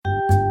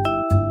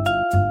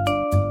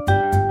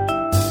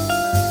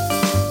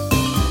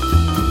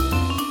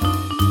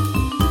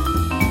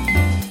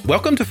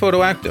Welcome to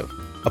Photoactive,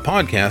 a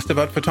podcast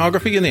about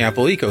photography in the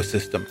Apple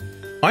ecosystem.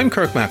 I'm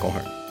Kirk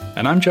McElhearn.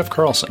 And I'm Jeff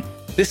Carlson.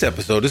 This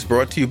episode is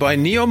brought to you by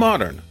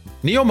NeoModern.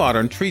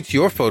 NeoModern treats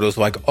your photos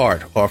like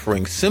art,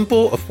 offering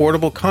simple,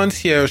 affordable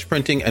concierge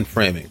printing and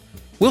framing.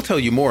 We'll tell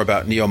you more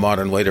about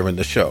NeoModern later in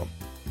the show.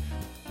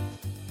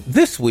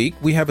 This week,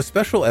 we have a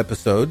special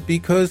episode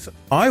because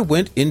I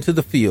went into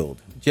the field.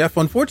 Jeff,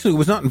 unfortunately,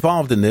 was not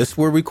involved in this.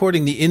 We're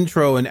recording the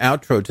intro and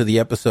outro to the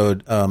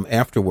episode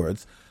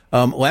afterwards.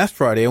 Last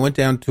Friday, I went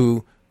down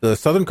to the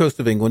southern coast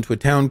of England to a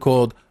town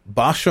called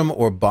Bosham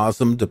or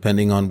Bosham,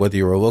 depending on whether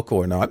you're a local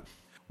or not,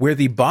 where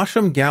the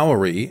Bosham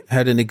Gallery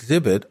had an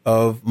exhibit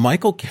of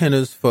Michael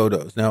Kenna's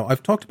photos. Now,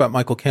 I've talked about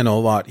Michael Kenna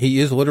a lot. He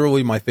is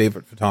literally my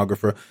favorite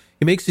photographer.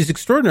 He makes these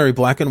extraordinary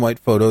black and white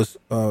photos,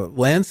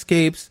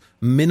 landscapes,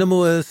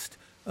 minimalist.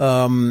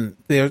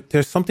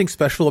 There's something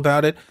special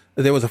about it.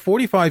 There was a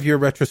 45-year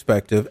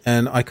retrospective,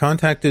 and I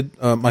contacted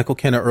Michael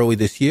Kenna early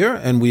this year,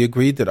 and we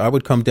agreed that I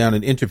would come down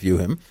and interview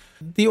him.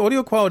 The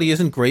audio quality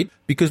isn't great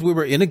because we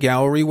were in a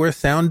gallery where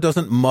sound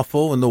doesn't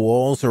muffle and the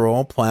walls are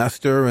all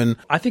plaster. And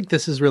I think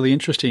this is really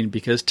interesting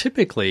because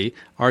typically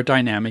our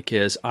dynamic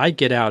is I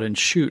get out and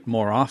shoot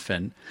more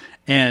often,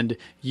 and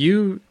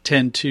you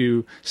tend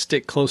to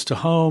stick close to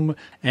home,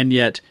 and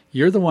yet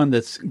you're the one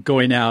that's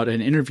going out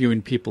and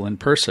interviewing people in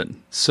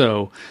person.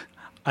 So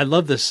I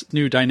love this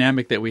new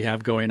dynamic that we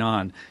have going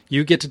on.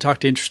 You get to talk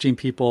to interesting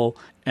people,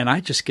 and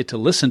I just get to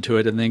listen to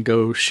it and then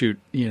go shoot,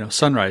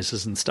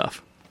 sunrises and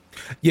stuff.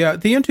 Yeah,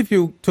 the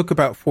interview took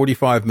about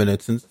 45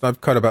 minutes, and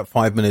I've cut about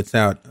 5 minutes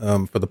out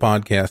for the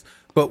podcast.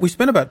 But we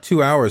spent about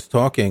 2 hours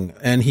talking,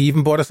 and he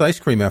even bought us ice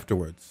cream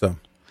afterwards. So,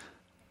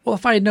 well,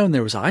 if I had known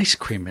there was ice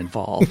cream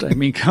involved, I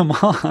mean, come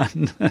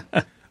on.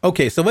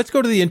 Okay, so let's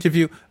go to the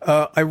interview.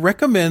 I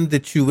recommend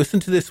that you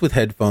listen to this with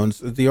headphones.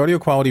 The audio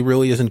quality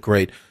really isn't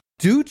great.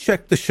 Do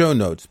check the show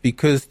notes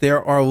because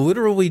there are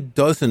literally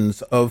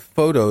dozens of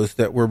photos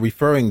that we're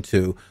referring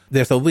to.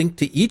 There's a link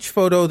to each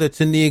photo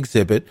that's in the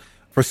exhibit.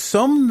 For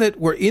some that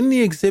were in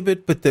the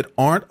exhibit but that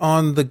aren't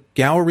on the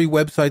gallery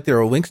website, there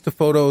are links to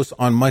photos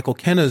on Michael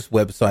Kenna's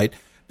website.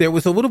 There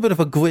was a little bit of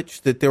a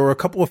glitch that there were a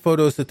couple of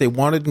photos that they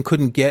wanted and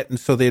couldn't get, and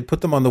so they had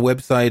put them on the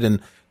website and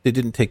they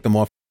didn't take them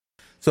off.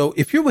 So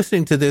if you're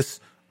listening to this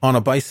on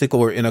a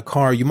bicycle or in a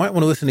car, you might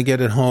want to listen to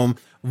Get It Home.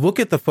 Look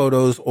at the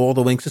photos, all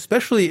the links,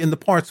 especially in the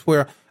parts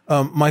where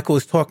Michael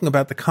is talking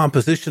about the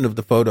composition of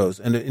the photos.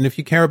 And if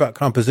you care about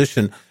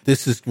composition,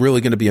 this is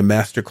really going to be a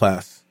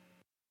masterclass.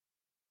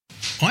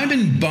 I'm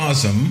in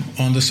Bosham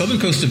on the southern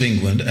coast of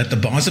England at the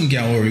Bosham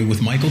Gallery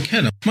with Michael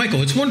Kenna.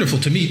 Michael, it's wonderful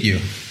to meet you.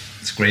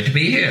 It's great to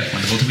be here.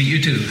 Wonderful to meet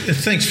you too.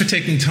 Thanks for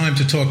taking time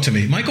to talk to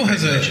me. Michael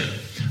has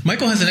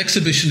an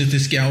exhibition at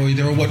this gallery.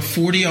 There are,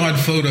 40-odd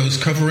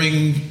photos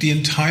covering the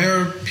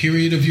entire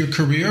period of your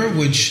career,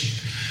 which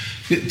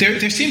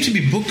there seem to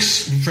be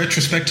books,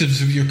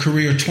 retrospectives of your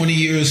career, 20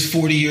 years,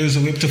 40 years, are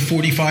we up to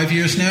 45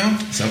 years now?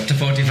 It's up to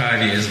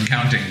 45 years and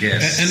counting,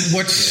 yes.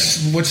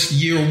 And what's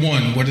year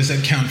one? What does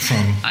that count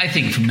from? I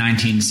think from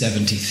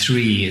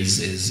 1973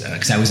 is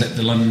because I was at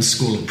the London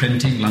School of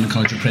Printing, London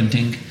College of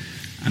Printing,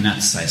 and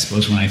that's, I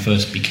suppose, when I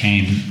first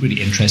became really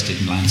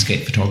interested in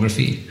landscape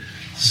photography.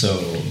 So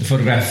the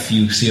photograph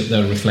you see up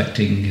there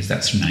reflecting,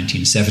 that's from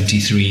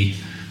 1973.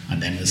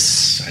 And then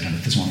there's, I don't know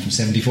if there's one from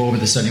 74, but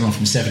there's certainly one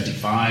from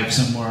 75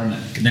 somewhere,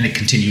 and then it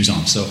continues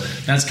on. So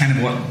that's kind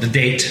of what the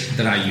date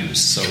that I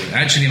use. So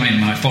actually I'm in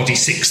my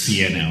 46th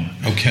year now.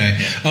 Okay.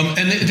 Yeah.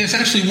 And there's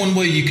actually one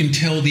way you can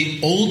tell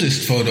the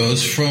oldest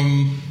photos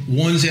from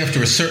ones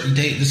after a certain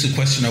date. This is a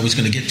question I was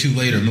going to get to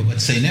later, but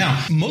let's say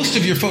now. Most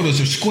of your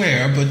photos are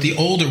square, but the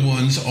older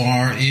ones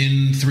are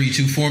in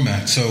 3:2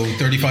 format, so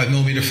 35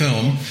 millimeter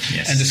film.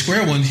 Yes. And the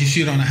square ones you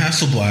shoot on a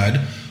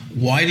Hasselblad.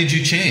 Why did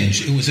you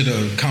change? Was it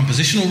a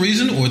compositional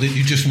reason, or that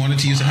you just wanted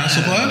to use a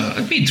Hasselblad?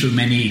 I've been through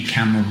many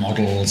camera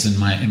models in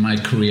my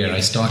career. I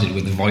started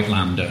with the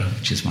Voigtlander,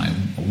 which is my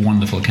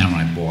wonderful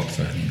camera I bought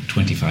for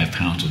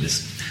 £25 with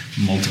this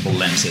multiple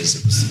lenses.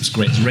 It was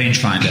great. It's a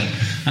rangefinder.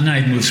 And then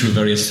I moved through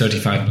various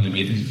 35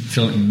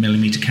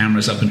 millimeter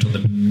cameras up until the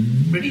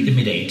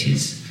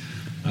mid-80s.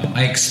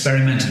 I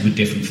experimented with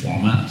different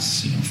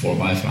formats,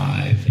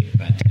 4x5,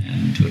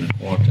 8x10, 2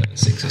 1/4,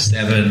 6 or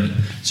 7.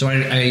 So I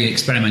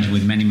experimented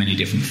with many, many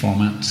different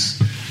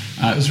formats.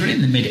 It was really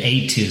in the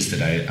mid-80s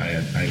that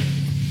I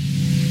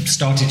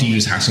started to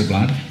use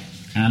Hasselblad.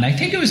 And I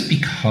think it was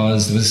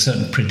because there was a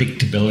certain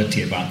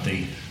predictability about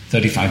the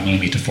 35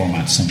 millimeter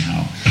format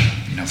somehow.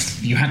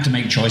 You had to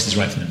make choices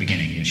right from the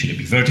beginning. Should it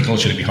be vertical?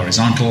 Should it be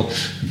horizontal?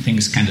 And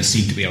things kind of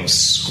seemed to be all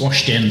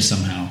squashed in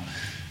somehow.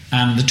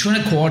 And the 2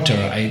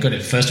 1/4, I got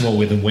it first of all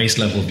with a waist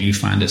level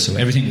viewfinder, so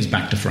everything was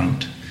back to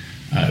front.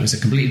 It was a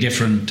completely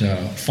different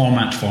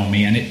format for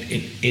me, and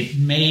it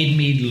made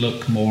me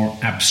look more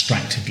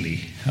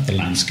abstractedly at the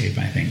landscape,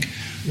 I think,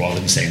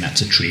 rather than saying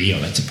that's a tree or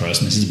that's a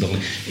person, this is a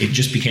building. It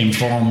just became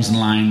forms and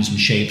lines and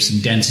shapes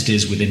and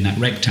densities within that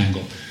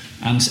rectangle.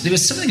 And so there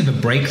was something of a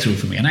breakthrough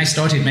for me. And I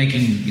started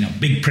making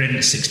big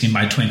prints, 16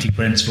 by 20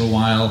 prints for a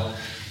while.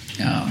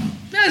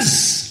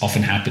 As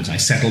often happens, I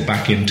settled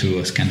back into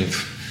a kind of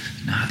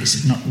this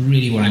is not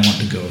really where I want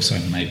to go. So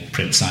my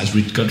print size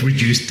got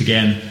reduced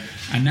again.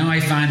 And now I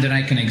find that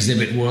I can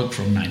exhibit work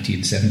from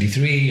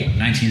 1973 or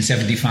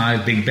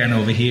 1975, Big Ben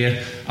over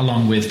here,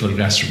 along with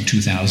photographs from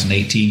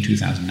 2018,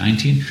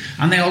 2019.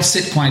 And they all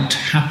sit quite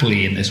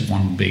happily in this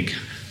one big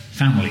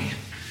family.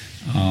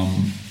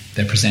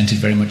 They're presented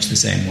very much the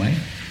same way.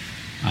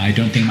 I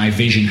don't think my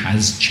vision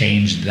has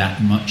changed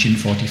that much in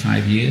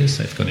 45 years.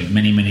 I've gone in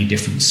many, many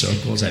different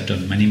circles. I've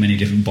done many, many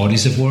different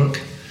bodies of work.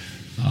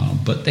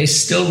 But they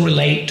still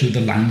relate to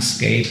the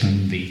landscape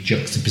and the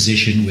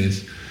juxtaposition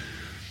with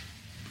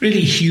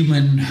really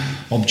human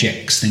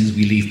objects, things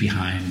we leave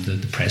behind,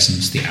 the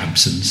presence, the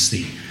absence,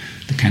 the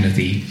kind of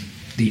the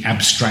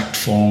abstract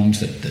forms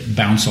that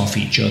bounce off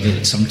each other,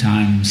 that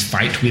sometimes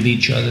fight with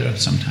each other,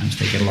 sometimes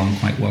they get along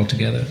quite well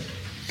together.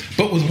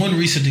 But with one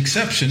recent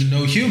exception,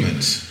 no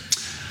humans.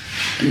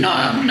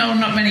 No,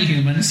 not many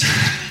humans.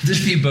 There's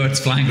a few birds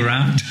flying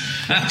around.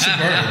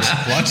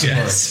 Lots of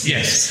birds.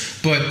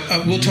 Yes.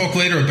 But we'll talk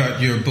later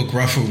about your book,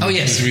 Rafu,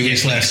 which was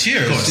released last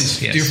year. Of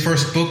course, it's your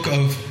first book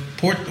of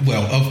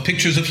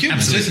pictures of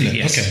humans, Absolutely, isn't it?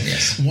 yes, okay.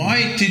 Yes.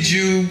 Why did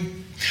you...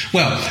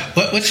 Well,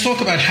 let's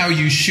talk about how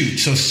you shoot.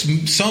 So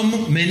how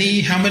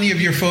many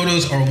of your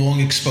photos are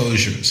long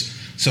exposures?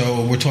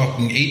 So we're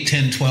talking 8,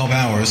 10, 12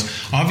 hours.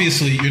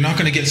 Obviously, you're not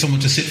going to get someone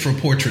to sit for a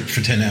portrait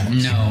for 10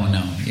 hours.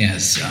 No,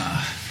 yes.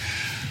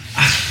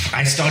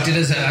 I started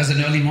as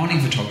an early morning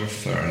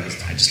photographer.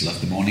 I just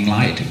loved the morning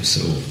light. It was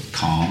so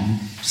calm,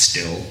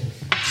 still,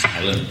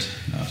 silent.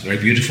 It was very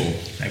beautiful.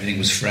 Everything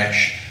was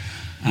fresh.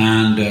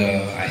 And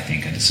I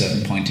think at a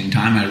certain point in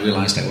time, I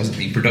realized I wasn't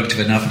being productive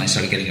enough, and I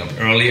started getting up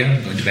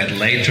earlier, going to bed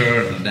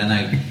later, and then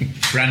I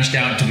branched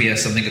out to be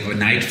something of a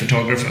night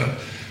photographer.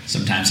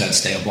 Sometimes I'd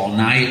stay up all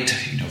night,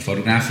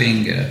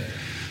 photographing.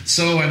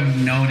 So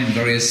I'm known in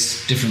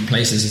various different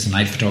places as a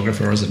night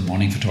photographer, as a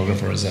morning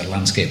photographer, as a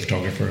landscape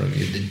photographer,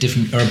 a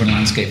different urban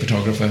landscape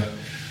photographer.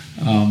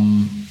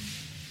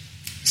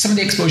 Some of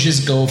the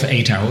exposures go for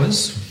 8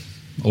 hours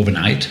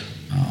overnight.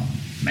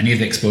 Many of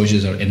the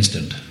exposures are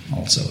instant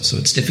also, so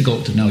it's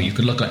difficult to know. You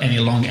could look at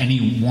along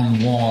any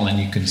one wall and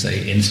you can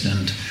say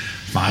instant,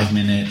 5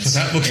 minutes. So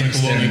that looks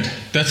instant. like a long...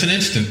 That's an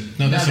instant.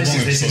 No, that's a long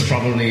exposure. This is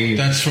probably...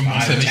 That's from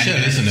Mont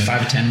Saint-Michel, isn't it?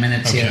 5 or 10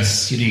 minutes, okay.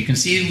 Yes. You can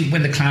see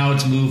when the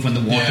clouds move, when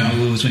the water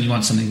moves, when you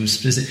want something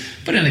specific.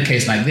 But in a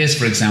case like this,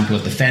 for example,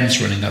 with the fence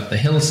running up the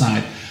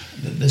hillside,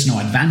 there's no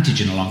advantage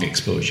in a long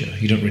exposure.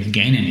 You don't really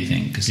gain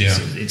anything because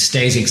it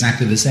stays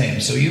exactly the same.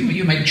 So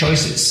you make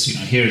choices.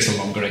 Here it's a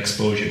longer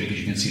exposure because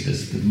you can see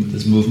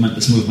there's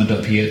movement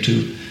up here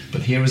too.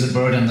 But here is a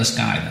bird in the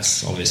sky.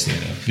 That's obviously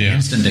an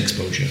instant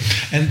exposure.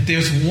 And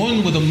there's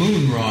one with a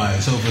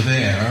moonrise over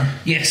there.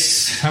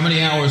 Yes. How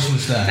many hours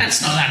was that?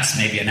 That's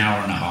maybe an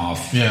hour and a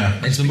half. Yeah.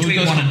 It's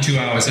between 1 and 2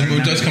 hours. The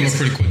moon does come up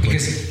pretty quickly.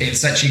 Because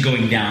it's actually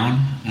going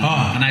down.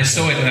 And I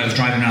saw it when I was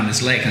driving around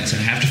this lake, and I said,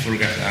 I have to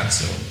photograph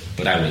that.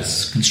 But I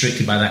was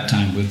constricted by that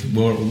time with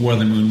where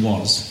the moon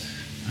was.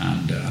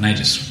 And I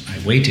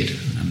waited.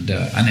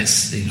 And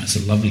it's, it's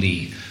a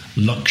lovely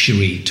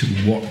luxury to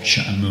watch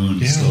a moon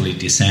slowly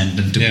descend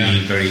and to be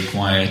very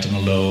quiet and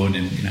alone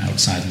and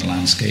outside in the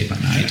landscape at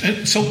night.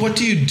 And so what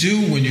do you do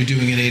when you're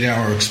doing an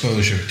 8-hour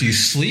exposure? Do you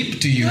sleep?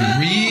 Do you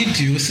read?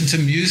 Do you listen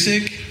to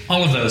music?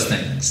 All of those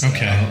things.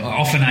 Okay.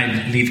 Often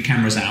I leave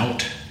cameras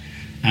out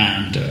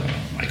and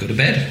I go to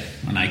bed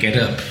and I get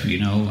up,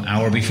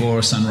 hour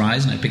before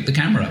sunrise and I pick the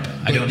camera up.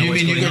 I don't know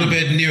what's going on. You go to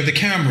bed near the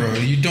camera?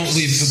 You don't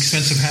leave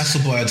expensive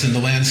Hasselblads in the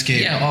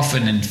landscape? Yeah,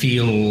 often in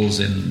fields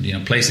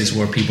and places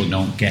where people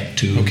don't get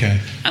to. Okay.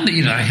 And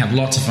I have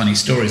lots of funny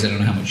stories. I don't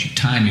know how much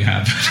time you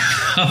have.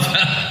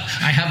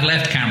 I have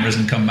left cameras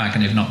and come back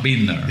and have not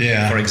been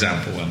there, for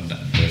example, and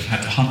I've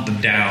had to hunt them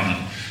down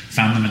and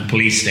found them in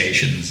police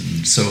stations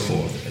and so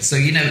forth. So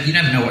you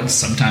never know what.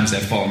 Sometimes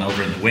they've fallen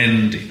over in the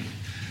wind.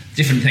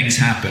 Different things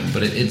happen,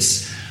 but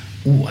it's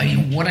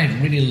what I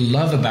really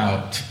love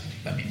about.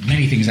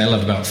 Many things I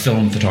love about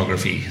film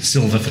photography,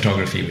 silver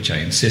photography, which I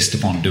insist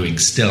upon doing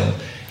still.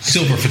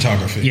 Silver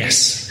photography,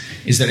 yes,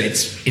 is that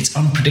it's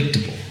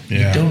unpredictable.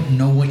 Yeah. You don't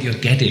know what you're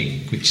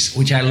getting,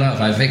 which I love.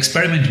 I've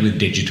experimented with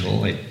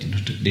digital. I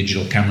took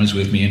digital cameras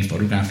with me and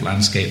photographed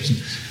landscapes. And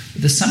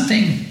there's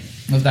something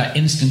of that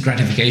instant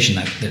gratification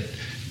that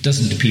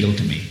doesn't appeal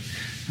to me.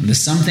 And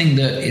there's something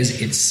that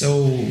it's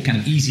so kind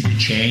of easy to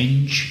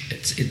change.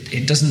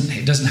 It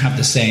doesn't have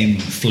the same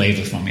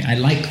flavor for me. I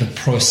like the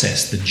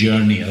process, the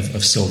journey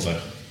of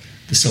silver,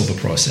 the silver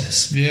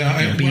process.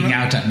 Yeah, being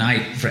out at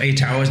night for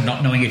 8 hours,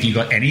 not knowing if you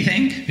got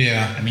anything.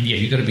 Yeah,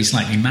 you've got to be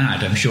slightly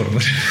mad, I'm sure.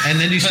 But and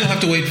then you still have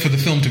to wait for the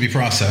film to be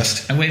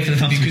processed. I wait for the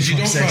film because to be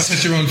processed. You don't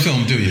process your own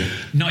film, do you?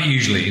 Not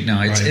usually.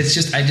 No, it's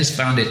just I just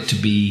found it to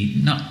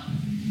be not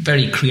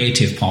very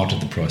creative part of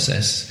the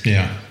process.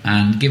 Yeah.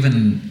 And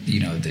given,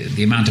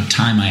 the amount of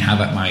time I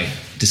have at my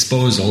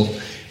disposal,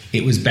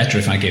 it was better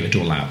if I gave it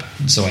to a lab.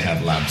 And so I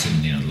have labs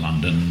in,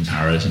 London,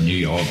 Paris, and New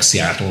York,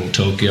 Seattle,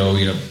 Tokyo,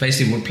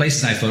 basically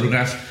places I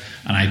photograph,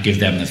 and I give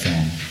them the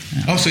film.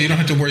 Oh, so you don't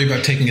have to worry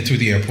about taking it through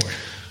the airport?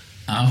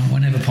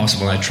 Whenever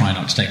possible, I try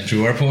not to take it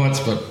through airports,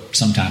 but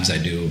sometimes I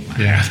do.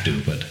 I have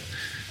to, but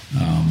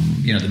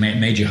The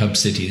major hub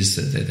cities,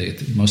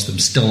 most of them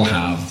still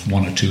have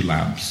one or two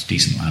labs,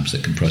 decent labs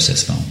that can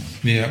process film.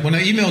 Yeah. When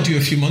I emailed you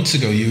a few months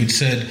ago, you had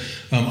said,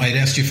 I'd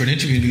asked you for an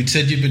interview, and you'd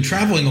said you'd been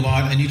traveling a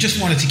lot and you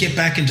just wanted to get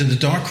back into the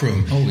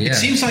darkroom. Oh, yeah. It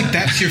seems like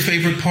that's your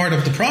favorite part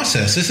of the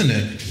process, isn't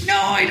it? No,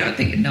 I don't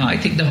think. No, I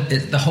think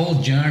the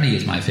whole journey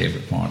is my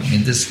favorite part. I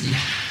mean,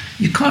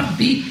 you can't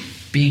beat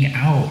being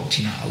out,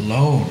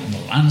 alone in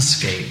the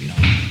landscape,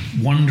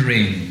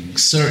 wandering,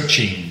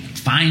 searching,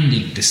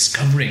 finding,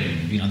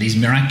 discovering, these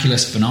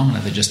miraculous phenomena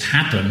that just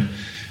happen,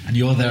 and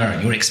you're there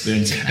and you're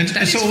experiencing it.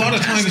 And so a lot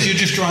of times you're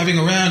just driving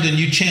around and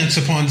you chance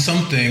upon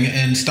something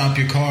and stop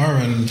your car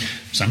and...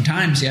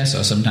 Sometimes, yes,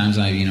 or sometimes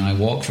I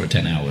walk for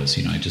 10 hours.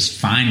 I just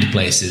find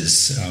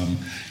places.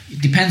 It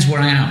depends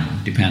where I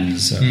am.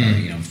 Depends,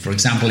 for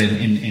example,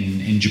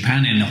 in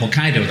Japan, in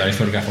Hokkaido, that I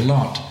photograph a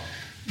lot.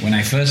 When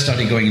I first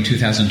started going in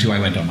 2002, I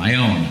went on my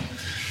own.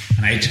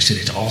 And I just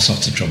into all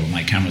sorts of trouble.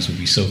 My cameras would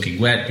be soaking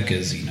wet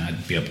because,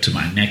 I'd be up to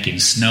my neck in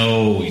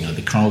snow.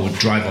 The car would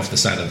drive off the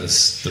side of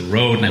the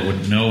road and I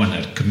wouldn't know, and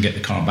I couldn't get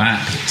the car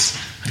back.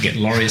 I'd get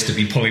lorries to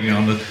be pulling me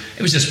on the...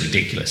 It was just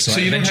ridiculous. So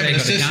you don't have an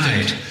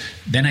assistant?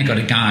 Then I got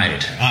a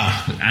guide.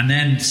 And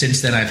then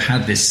since then I've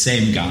had this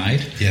same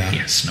guide. Yeah. He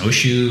has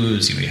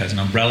snowshoes, he has an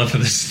umbrella for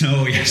the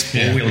snow, he has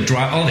four-wheel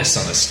drive, all this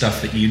sort of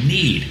stuff that you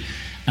need.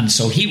 And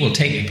so he will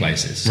take me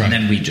places, right.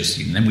 And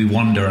then we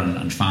wander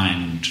and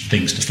find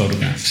things to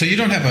photograph. So you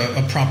don't have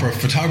a proper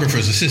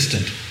photographer's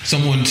assistant,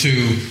 someone to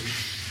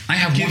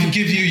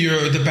give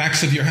you the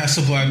backs of your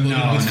Hasselblad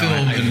loaded with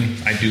film.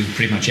 I do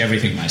pretty much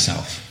everything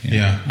myself.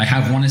 Yeah. I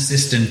have one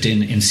assistant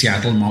in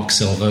Seattle, Mark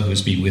Silva,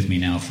 who's been with me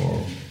now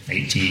for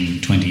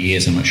 18, 20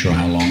 years. I'm not sure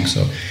how long.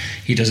 So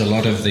he does a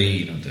lot of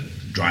the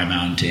dry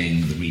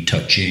mounting, the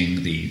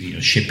retouching, the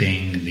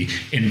shipping, the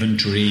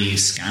inventory,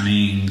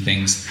 scanning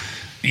things.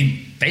 I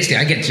mean, basically,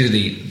 I get to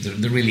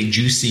the really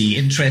juicy,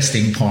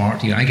 interesting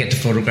part. I get to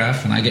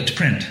photograph and I get to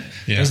print.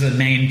 Yeah. Those are the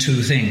main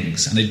two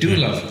things. And I do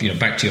love,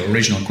 back to your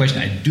original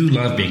question, I do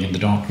love being in the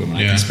darkroom. And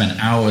I can spend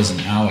hours and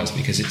hours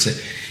because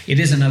it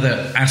is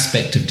another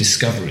aspect of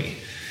discovery.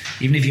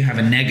 Even if you have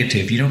a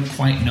negative, you don't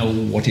quite know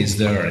what is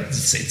there.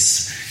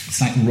 It's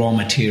like raw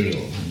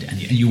material,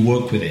 and you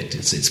work with it.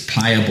 It's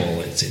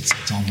pliable. It's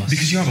almost...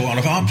 Because you have a lot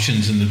of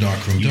options in the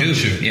darkroom, don't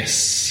you?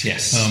 Yes.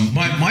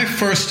 My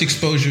first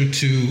exposure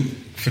to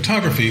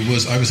photography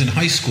was I was in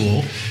high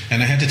school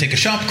and I had to take a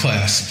shop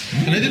class,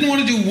 and I didn't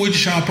want to do wood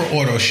shop or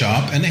auto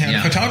shop, and they had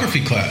a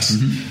photography class.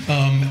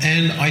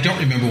 And I don't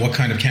remember what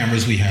kind of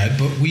cameras we had,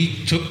 but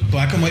we took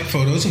black and white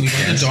photos and we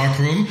went in the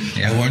darkroom.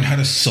 I learned how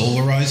to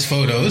solarize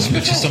photos,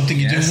 which is something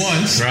you do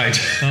once. Right.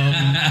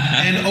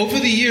 And over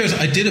the years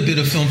I did a bit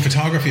of film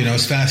photography and I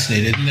was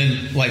fascinated, and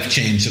then life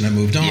changed and I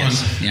moved on.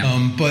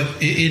 But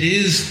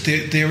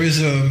there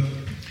is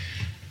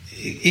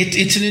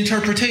it's an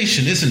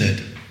interpretation, isn't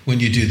it, when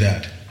you do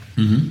that?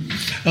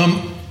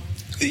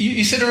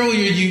 You said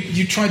earlier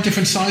you tried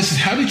different sizes.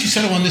 How did you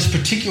settle on this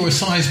particular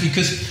size?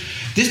 Because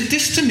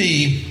this to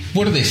me,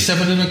 what are they,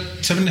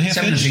 7.5 7 inch?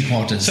 7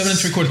 3/4. 7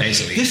 3/4.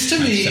 Basically. This to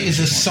me is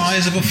a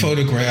size of a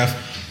photograph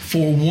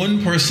for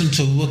one person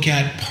to look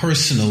at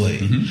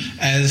personally,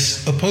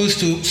 as opposed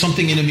to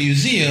something in a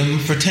museum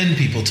for 10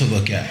 people to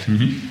look at.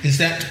 Is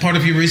that part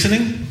of your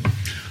reasoning?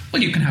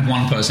 Well, you can have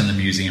one person in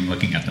the museum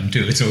looking at them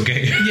too. It's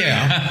okay.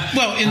 Yeah.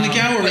 Well, in the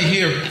gallery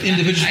here,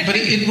 individually, but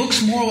it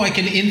looks more like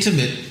an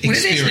intimate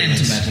experience. Well, it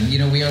is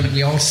intimate, and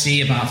we all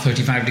see about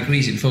 35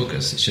 degrees in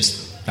focus. It's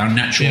just our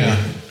natural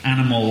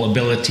animal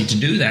ability to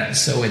do that.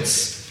 So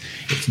it's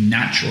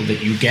natural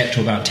that you get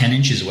to about 10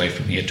 inches away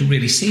from here to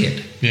really see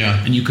it.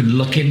 Yeah. And you can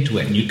look into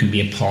it and you can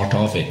be a part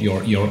of it.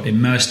 You're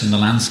immersed in the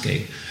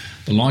landscape.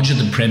 The larger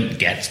the print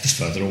gets, the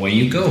further away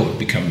you go. It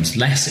becomes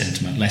less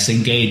intimate, less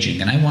engaging.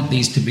 And I want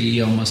these to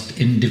be almost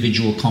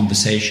individual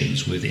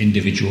conversations with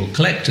individual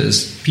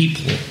collectors,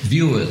 people,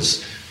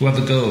 viewers,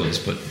 whoever goes.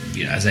 But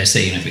as I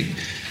say,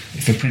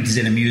 if a print is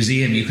in a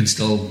museum, you can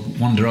still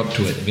wander up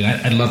to it. I mean,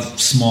 I love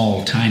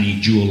small, tiny,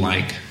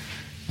 jewel-like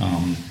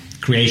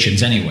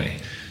creations anyway.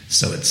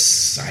 So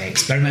I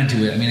experimented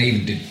with it. I mean, I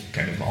even did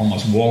kind of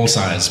almost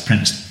wall-size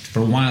prints for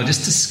a while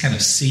just to kind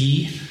of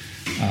see.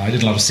 I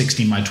did a lot of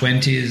 16 by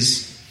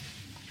 20s.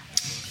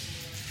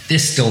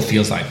 This still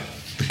feels like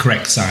the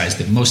correct size,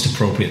 the most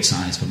appropriate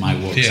size for my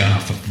work,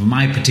 for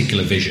my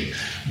particular vision.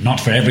 Not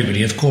for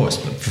everybody, of course,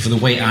 but for the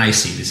way I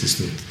see this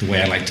is the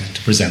way I like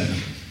to present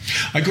them.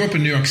 I grew up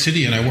in New York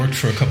City, and I worked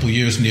for a couple of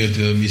years near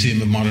the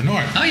Museum of Modern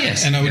Art. Oh,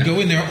 yes. And I would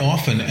go in there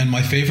often, and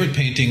my favorite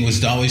painting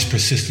was Dali's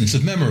Persistence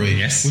of Memory,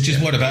 which is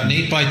about an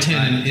 8 by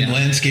 10 in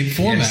landscape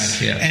format.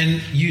 Yes, yeah.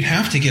 And you'd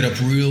have to get up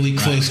really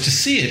close to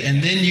see it,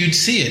 and then you'd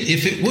see it.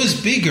 If it was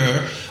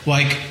bigger,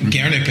 like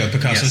Guernica,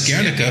 Picasso's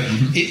Guernica,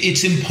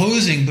 it's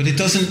imposing, but it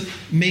doesn't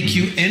make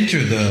you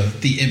enter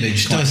the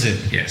image, does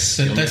it? Yes.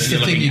 That's you're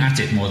the thing. Looking at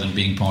it more than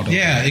being part of it.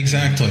 Yeah,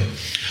 exactly.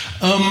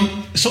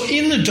 So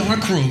in the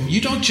darkroom,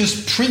 you don't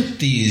just print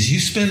these, you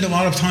spend a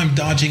lot of time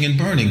dodging and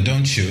burning,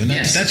 don't you? And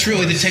that's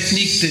really the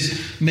technique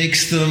that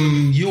makes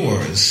them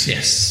yours.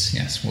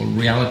 Yes. Well,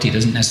 reality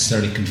doesn't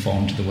necessarily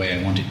conform to the way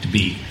I want it to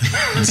be.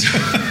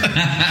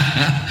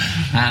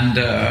 And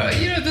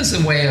there's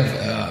a way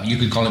of you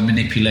could call it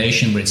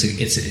manipulation, but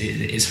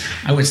it's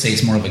I would say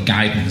it's more of a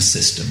guidance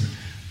system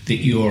that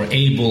you're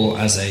able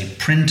as a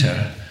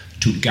printer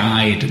to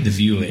guide the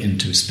viewer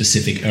into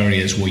specific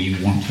areas where you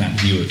want that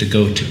viewer to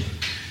go to.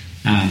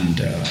 And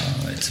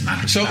it's a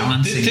matter of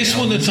balancing. This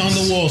one that's on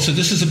the wall, so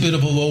this is a bit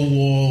of a low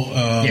wall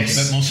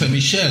at Mont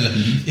Saint-Michel.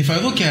 Mm-hmm. If I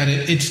look at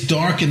it, it's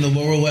dark in the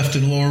lower left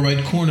and lower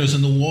right corners,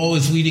 and the wall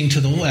is leading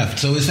to the left.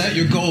 So is that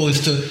your goal, is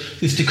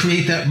to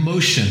create that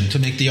motion, to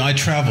make the eye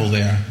travel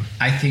there?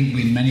 I think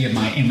with many of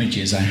my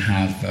images, I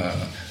have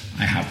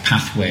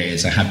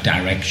pathways, I have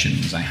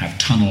directions, I have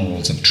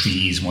tunnels of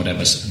trees,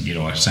 whatever. So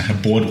I have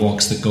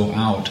boardwalks that go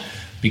out,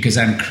 because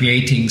I'm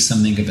creating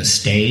something of a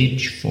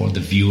stage for the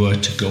viewer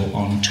to go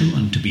onto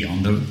and to be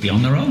on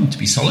their own, to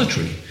be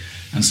solitary.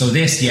 And so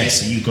this,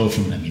 yes, you go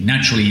from,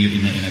 naturally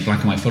in a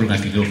black and white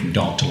photograph, you go from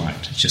dark to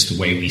light. It's just the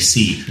way we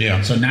see.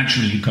 Yeah. So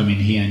naturally you come in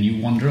here and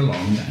you wander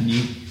along and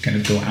you kind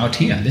of go out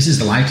here. This is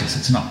the lightest.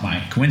 It's not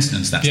by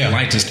coincidence. That's the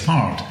lightest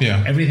part.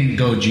 Yeah. Everything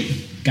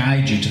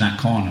guides you to that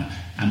corner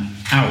and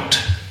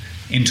out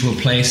into a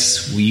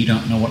place where you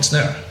don't know what's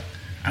there.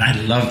 And I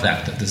love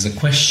that there's a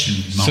question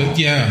mark. So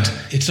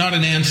it's not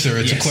an answer,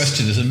 it's a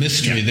question, there's a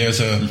mystery, there's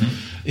a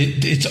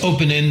it's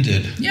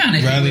open-ended. Yeah, and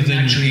I think we're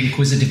naturally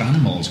inquisitive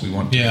animals. We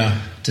want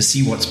to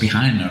see what's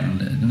behind there,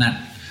 and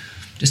that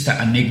just that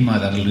enigma,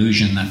 that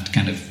illusion, that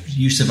kind of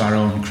use of our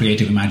own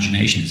creative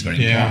imagination is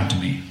very important to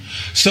me.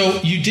 So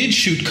you did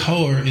shoot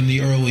color in the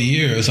early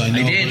years, I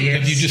know. I did, yes.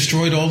 Have you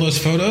destroyed all those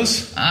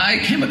photos? I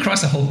came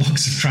across a whole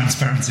box of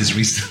transparencies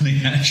recently,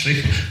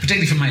 actually,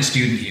 particularly from my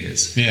student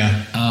years.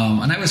 Yeah.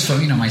 And I was,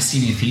 my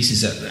senior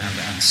thesis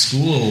at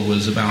school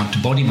was about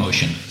body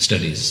motion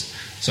studies.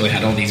 So we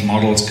had all these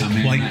models come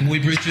in. Like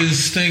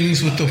Muybridge's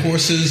things with the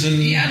horses and...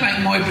 Yeah, like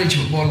Muybridge,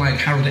 but more like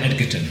Harold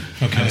Edgerton,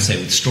 I would say,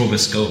 with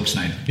stroboscopes.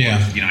 And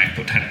I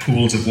had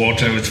pools of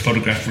water with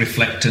photograph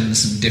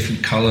reflectance and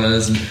different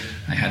colours, and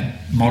I had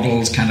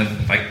models kind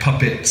of like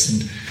puppets,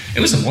 and it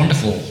was a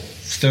wonderful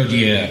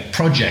third-year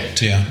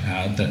project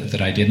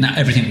that I did. Now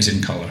everything was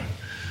in colour.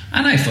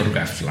 And I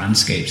photographed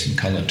landscapes in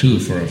colour too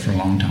for a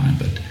long time.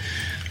 But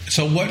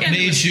so what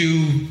made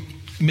you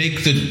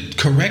make the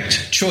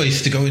correct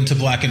choice to go into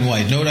black and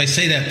white? Note I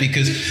say that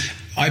because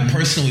I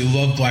personally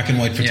love black and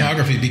white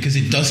photography because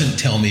it doesn't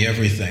tell me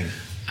everything.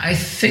 I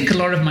think a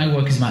lot of my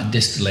work is about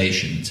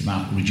distillation. It's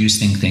about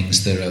reducing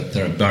things that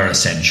are bare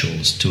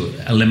essentials to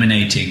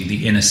eliminating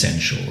the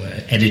inessential,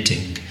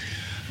 editing.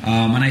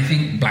 And I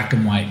think black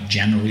and white,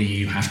 generally,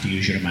 you have to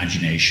use your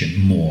imagination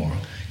more.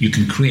 You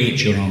can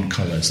create your own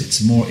colors.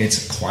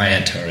 It's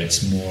quieter,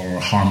 it's more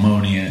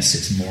harmonious,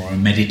 it's more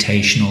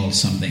meditational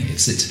something.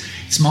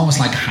 It's almost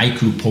like a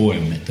haiku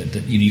poem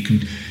that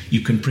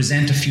you can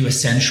present a few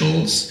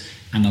essentials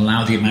and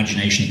allow the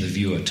imagination of the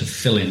viewer to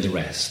fill in the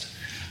rest.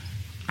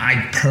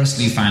 I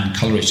personally find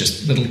color is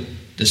just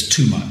there's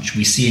too much.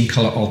 We see in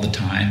color all the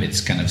time.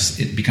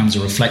 It becomes a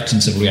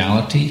reflectance of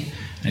reality,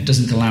 and it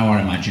doesn't allow our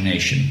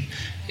imagination.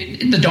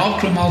 In the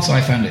darkroom also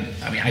I found it,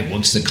 I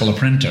was a color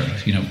printer,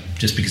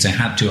 just because I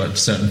had to at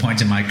certain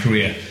points in my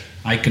career.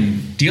 I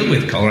can deal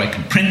with color, I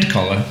can print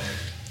color.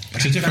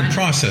 It's a different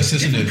process,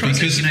 isn't it?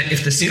 Because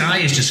if the sky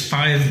is just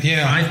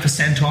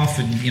 5% off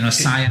in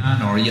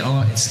cyan or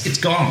yellow, it's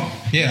gone.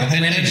 Yeah,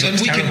 and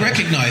we can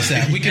recognize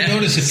that. We can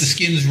notice if the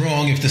skin's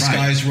wrong, if the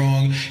sky's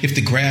wrong, if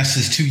the grass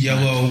is too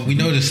yellow. We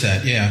notice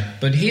that,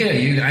 But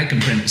here, I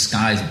can print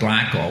skies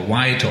black or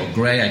white or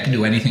grey. I can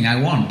do anything I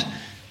want.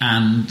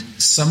 And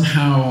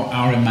somehow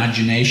our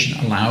imagination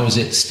allows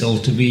it still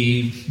to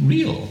be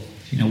real.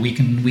 We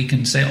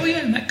can say,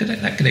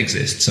 that could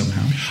exist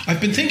somehow. I've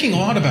been thinking a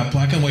lot about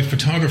black and white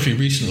photography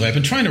recently. I've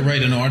been trying to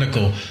write an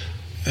article.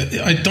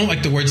 I don't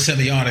like the word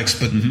semiotics,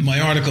 but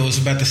my article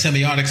is about the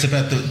semiotics,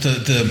 about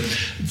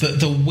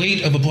the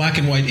weight of a black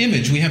and white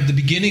image. We have the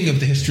beginning of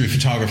the history of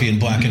photography in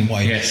black and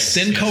white. Yes.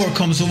 Then color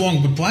comes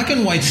along, but black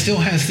and white still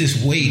has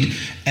this weight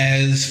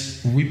as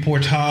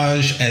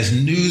reportage, as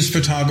news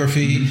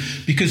photography,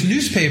 because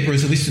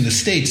newspapers, at least in the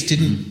States,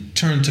 didn't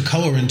turn to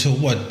color until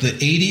the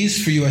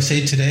 80s for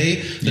USA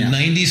Today, the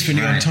 90s for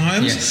New York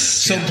Times. Yes.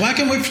 So black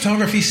and white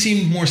photography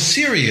seemed more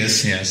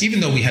serious, even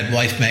though we had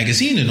Life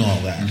magazine and all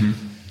that.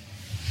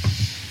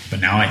 But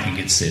now I think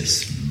it's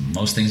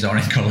most things are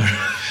in color.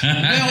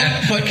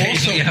 Well, but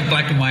also you have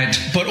black and white.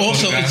 But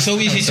also, it's so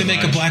easy to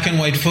make a black and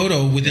white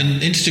photo with an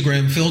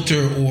Instagram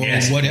filter or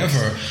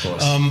whatever. Of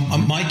course.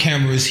 My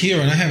camera is here,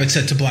 and I have it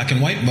set to black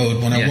and white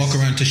mode when I walk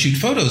around to shoot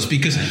photos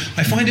because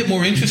I find it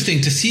more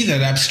interesting to see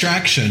that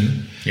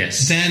abstraction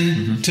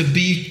than to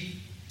be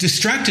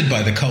distracted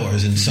by the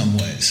colors in some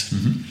ways.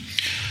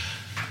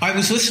 I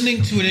was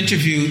listening to an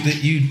interview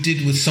that you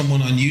did with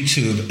someone on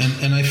YouTube,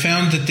 and I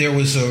found that there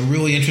was a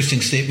really interesting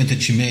statement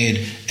that you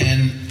made.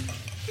 And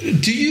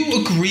do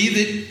you agree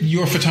that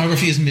your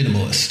photography is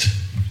minimalist?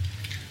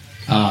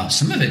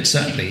 Some of it,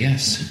 certainly,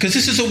 yes. Because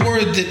this is a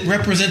word that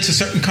represents a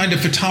certain kind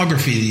of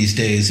photography these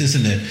days,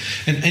 isn't it?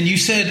 And you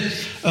said,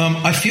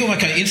 I feel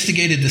like I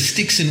instigated the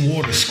Sticks in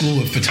Water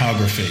School of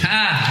Photography.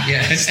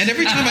 Yes. And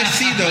every time I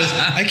see those,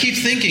 I keep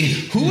thinking,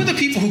 who are the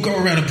people who go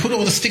around and put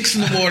all the sticks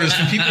in the waters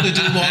for people to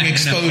do long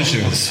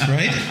exposures,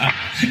 right?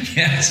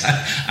 Yes,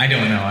 I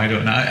don't know.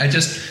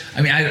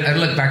 I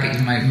look back at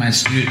my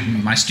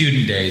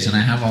student days, and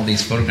I have all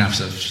these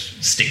photographs of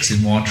sticks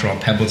in water or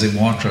pebbles in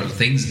water, or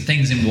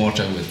things in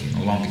water with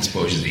long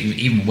exposures,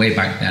 even way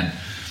back then.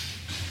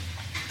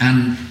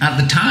 And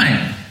at the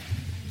time,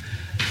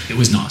 it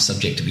was not a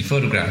subject to be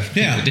photographed.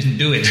 Yeah. People didn't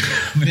do it.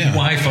 Yeah.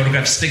 Why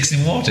photograph sticks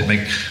in water?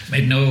 It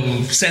made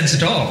no sense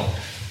at all.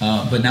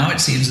 But now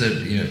it seems that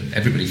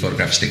everybody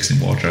photographs sticks in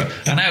water,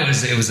 and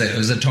it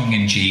was a tongue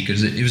in cheek.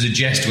 It was a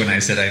jest when I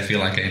said I feel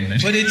like I'm.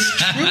 But it's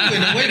true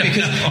in a way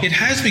because it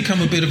has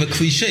become a bit of a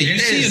cliche. You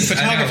see in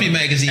photography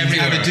magazines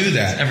how to do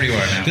that. It's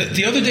everywhere now.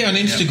 The other day on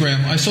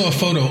Instagram, I saw a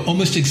photo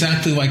almost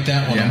exactly like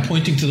that one. I'm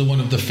pointing to the one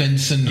of the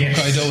fence in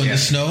Hokkaido in the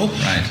snow.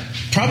 Right.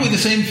 Probably the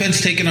same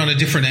fence taken on a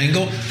different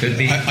angle. Could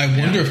be. I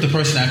wonder if the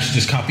person actually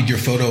just copied your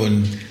photo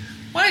and.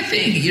 Well, I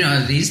think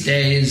these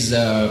days,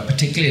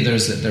 particularly,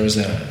 there's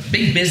a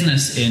big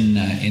business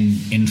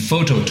in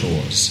photo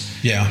tours,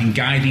 in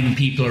guiding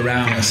people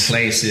around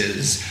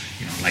places.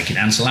 Like in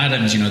Ansel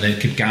Adams, they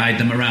could guide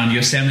them around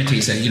Yosemite.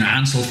 Say,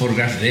 Ansel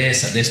photographed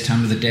this at this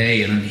time of the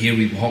day, and here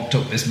we walked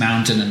up this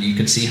mountain, and you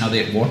can see how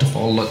the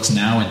waterfall looks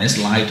now in this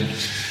light.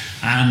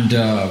 And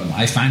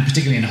I find,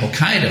 particularly in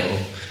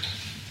Hokkaido,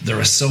 there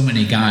are so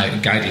many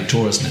guided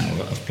tours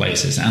now of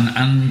places,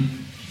 and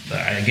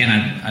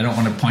again, I don't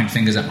want to point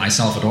fingers at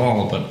myself at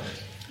all, but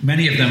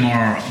many of them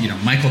are,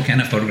 Michael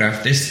Kenner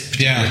photographed this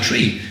particular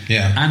tree,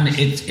 and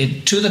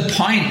it to the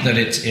point that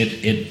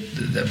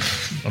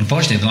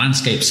unfortunately the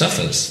landscape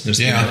suffers. There's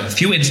been a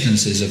few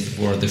instances of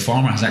where the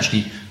farmer has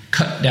actually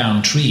cut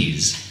down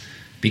trees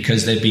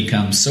because they've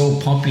become so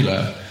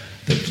popular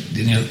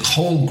that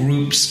whole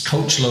groups,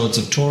 coachloads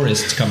of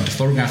tourists come to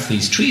photograph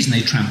these trees, and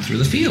they tramp through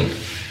the field,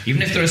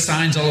 even if there are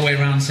signs all the way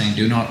around saying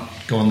 "Do not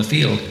go on the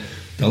field."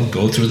 They'll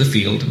go through the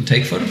field and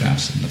take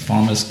photographs, and the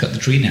farmers cut the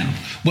tree now.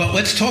 Well,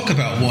 let's talk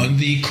about one,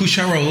 the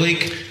Kusharo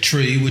Lake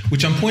tree,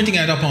 which I'm pointing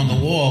at up on the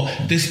wall.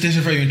 There's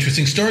a very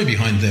interesting story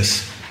behind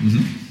this.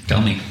 Mm-hmm.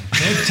 Tell me.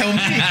 Tell me.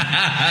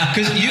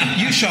 Because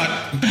you shot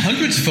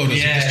hundreds of photos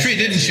of this tree,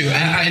 didn't you?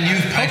 And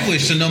you've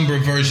published a number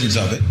of versions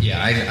of it.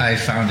 Yeah, I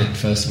found it,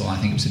 first of all, I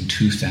think it was in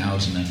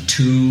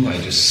 2002. I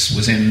just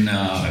was in,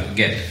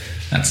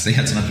 that's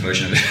another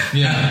version of it.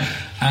 Yeah.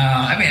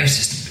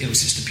 It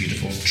was just a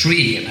beautiful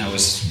tree, and I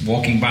was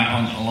walking by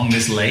along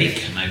this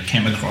lake, and I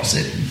came across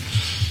it.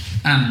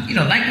 And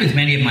like with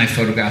many of my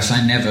photographs,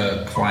 I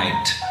never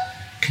quite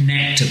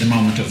connect at the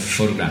moment of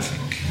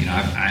photographing.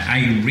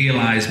 I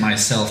realize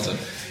myself that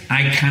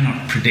I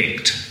cannot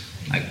predict,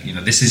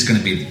 this is going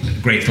to be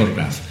a great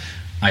photograph.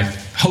 I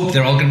hope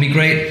they're all going to be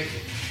great,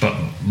 but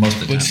most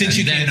of the time. But since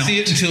you can't see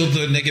it until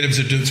the negatives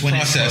are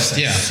processed.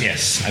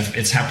 Yes,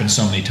 it's happened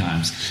so many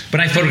times.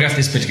 But I photographed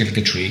this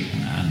particular tree,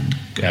 and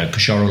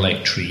Kusharo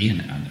Lake tree,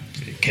 and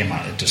it came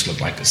out. It just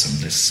looked like this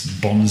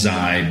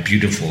bonsai,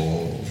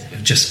 beautiful,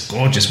 just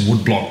gorgeous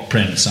woodblock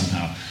print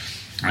somehow.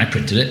 And I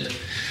printed it.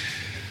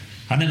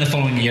 And then the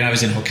following year, I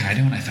was in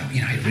Hokkaido, and I thought,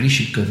 I really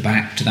should go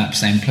back to that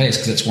same place,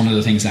 because that's one of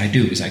the things I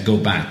do, is I go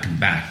back and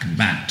back and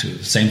back to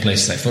the same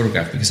places I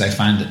photograph, because I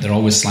find that they're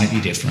always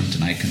slightly different,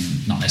 and I can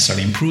not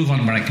necessarily improve on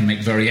them, but I can make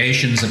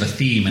variations of a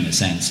theme in a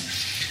sense.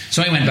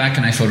 So I went back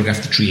and I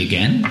photographed the tree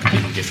again,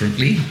 completely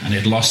differently, and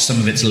it lost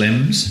some of its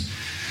limbs.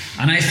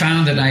 And I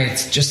found that I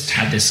just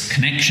had this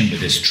connection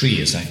with this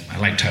tree, as I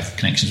like to have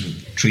connections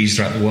with trees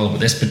throughout the world, but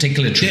this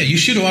particular tree... Yeah, you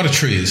shoot a lot of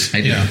trees. I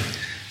do. Yeah.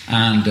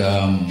 And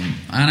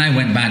I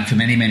went back for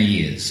many, many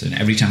years. And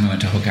every time I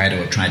went to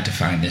Hokkaido, I tried to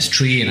find this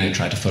tree, and I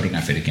tried to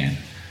photograph it again.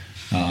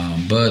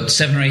 But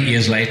 7 or 8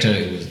 years later,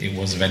 it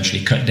was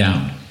eventually cut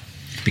down,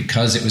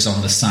 because it was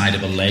on the side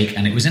of a lake,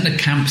 and it was in a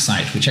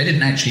campsite, which I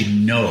didn't actually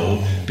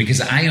know, because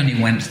I only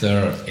went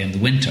there in the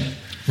winter.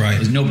 Right.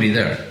 There's nobody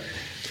there.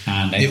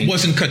 And it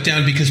wasn't cut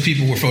down because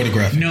people were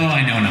photographing. No,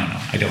 I don't. I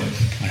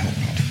hope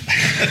not.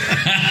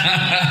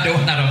 I don't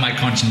want that on my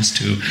conscience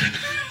too.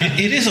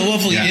 It is a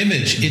lovely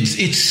image.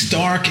 It's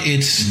stark.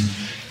 There's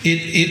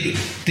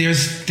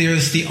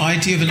the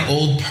idea of an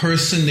old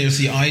person. There's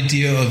the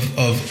idea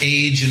of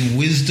age and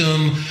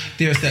wisdom.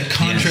 There's that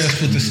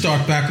contrast with the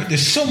stark background.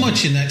 There's so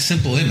much in that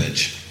simple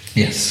image.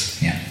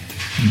 Yes. Yeah.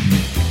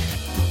 Mm-hmm.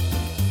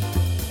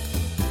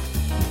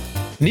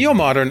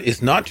 Neomodern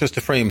is not just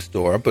a frame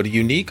store, but a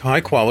unique,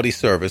 high-quality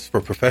service for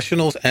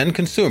professionals and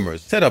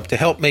consumers set up to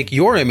help make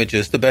your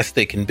images the best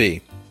they can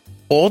be.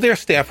 All their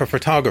staff are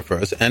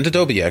photographers and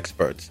Adobe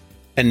experts,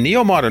 and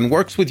Neomodern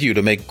works with you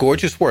to make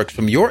gorgeous works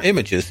from your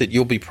images that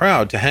you'll be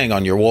proud to hang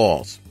on your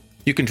walls.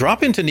 You can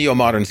drop into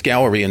Neomodern's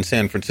gallery in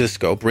San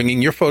Francisco,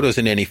 bringing your photos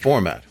in any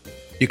format.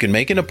 You can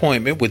make an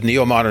appointment with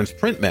Neomodern's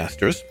print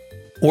masters,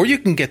 or you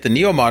can get the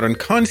Neomodern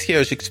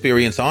concierge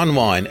experience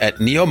online at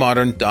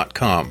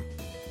neomodern.com.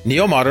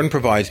 NeoModern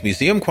provides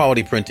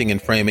museum-quality printing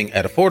and framing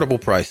at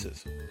affordable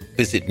prices.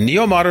 Visit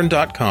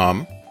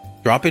neomodern.com,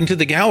 drop into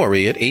the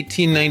gallery at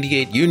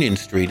 1898 Union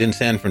Street in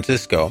San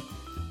Francisco,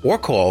 or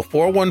call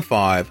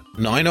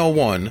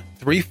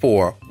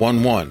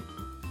 415-901-3411.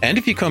 And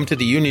if you come to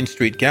the Union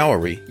Street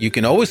Gallery, you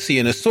can always see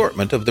an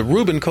assortment of the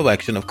Rubin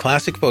collection of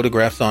classic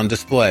photographs on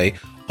display,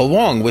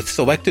 along with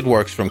selected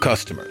works from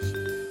customers.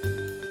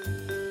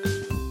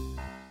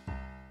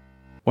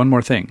 One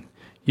more thing.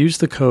 Use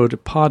the code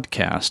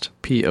PODCAST,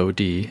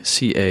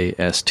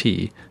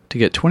 PODCAST, to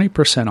get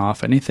 20%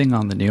 off anything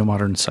on the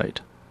NeoModern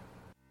site.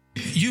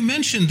 You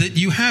mentioned that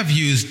you have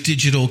used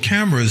digital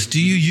cameras.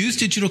 Do you use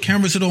digital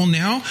cameras at all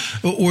now?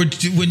 Or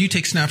when you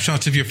take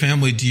snapshots of your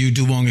family, do you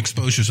do long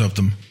exposures of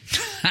them?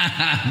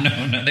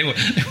 No, they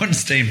wouldn't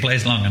stay in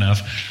place long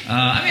enough.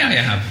 I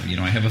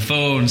have a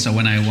phone, so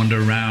when I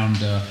wander around,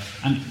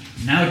 and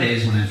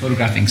nowadays when I'm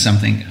photographing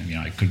something,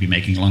 I could be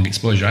making a long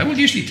exposure. I will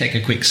usually take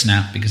a quick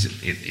snap because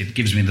it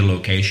gives me the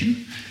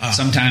location.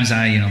 Sometimes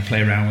I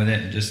play around with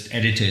it and just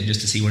edit it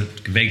just to see what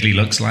it vaguely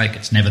looks like.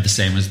 It's never the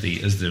same as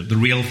the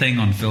real thing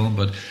on film,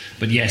 but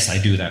yes, I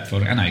do that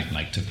photo, and I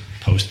like to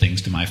post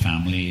things to my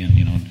family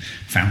and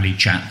family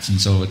chats and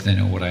so they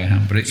know what I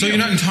have. But you're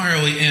not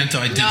entirely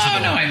anti-digital.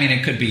 No. I mean,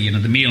 it could be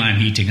the meal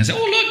I'm eating and say,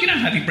 oh look,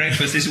 having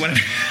breakfast. This is what.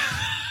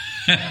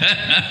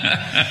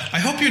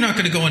 I hope you're not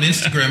going to go on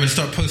Instagram and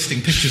start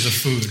posting pictures of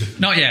food.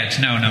 Not yet.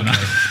 No.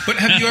 But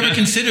have you ever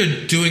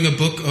considered doing a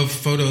book of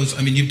photos?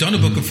 I mean, you've done a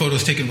book of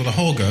photos taken with a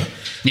Holga.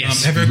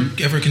 Yes. Have you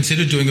ever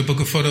considered doing a book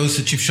of photos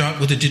that you've shot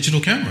with a digital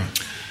camera?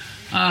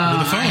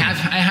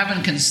 I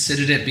haven't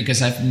considered it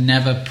because I've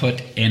never put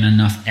in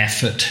enough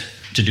effort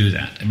to do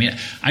that. I mean,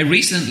 I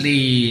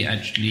recently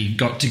actually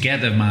got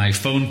together my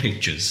phone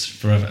pictures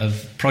for a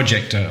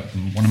project.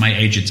 One of my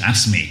agents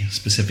asked me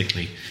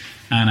specifically,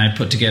 and I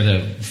put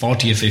together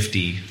 40 or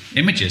 50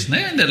 images,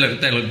 and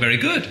they look very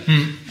good.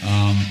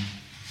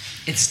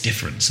 It's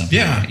different somehow.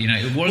 Yeah.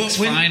 It works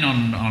fine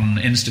on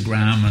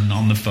Instagram and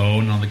on the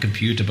phone, on the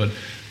computer, but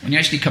when you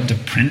actually come to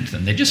print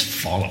them, they just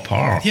fall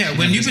apart. Yeah,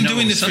 when you've been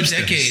doing this for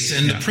decades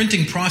and the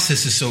printing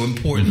process is so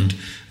important,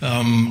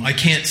 I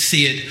can't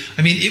see it.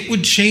 I mean, it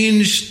would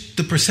change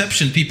the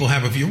perception people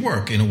have of your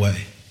work in a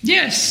way.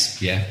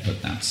 Yes. Yeah,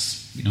 but that's...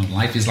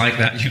 life is like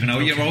that.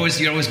 You're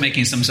always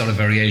making some sort of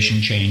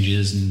variation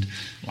changes, and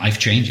life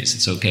changes.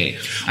 It's okay.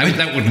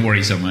 That wouldn't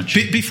worry so much.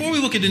 Before we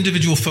look at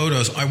individual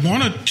photos, I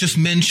want to just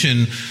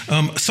mention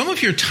some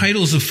of your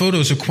titles of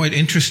photos are quite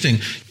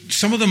interesting.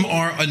 Some of them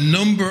are a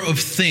number of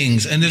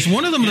things, and there's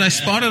one of them that I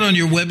spotted on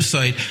your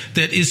website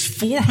that is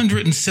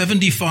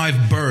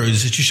 475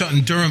 birds that you shot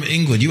in Durham,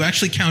 England. You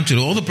actually counted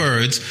all the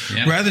birds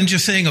rather than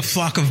just saying a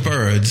flock of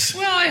birds.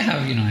 Well, I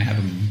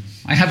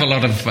have a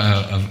lot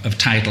of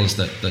titles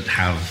that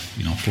have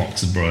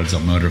flocks of birds or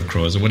murder of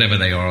crows or whatever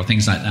they are, or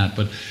things like that.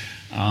 But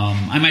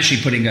I'm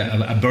actually putting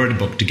a bird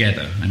book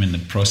together. I'm in the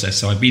process.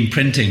 So I've been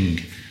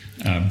printing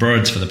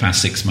birds for the past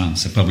 6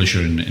 months. A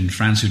publisher in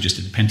France who just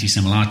did Pentti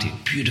Semalati,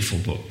 beautiful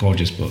book,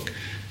 gorgeous book,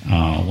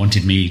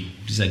 wanted me.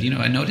 He said,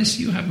 I noticed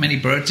you have many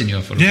birds in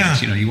your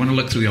photographs. You want to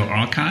look through your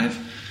archive?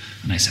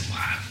 And I said, well,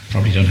 I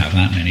probably don't have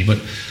that many,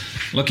 but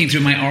looking through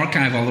my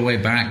archive all the way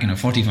back,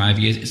 45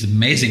 years, it's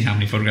amazing how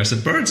many photographs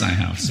of birds I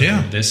have. So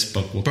this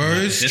book will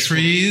birds,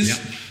 trees,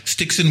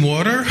 sticks in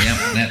water.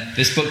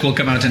 This book will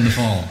come out in the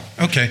fall.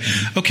 Okay.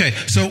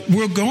 So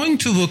we're going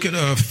to look at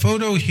a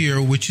photo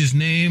here, which is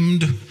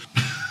named...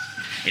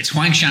 It's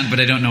Huangshan, but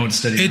I don't know what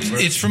study number.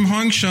 It's from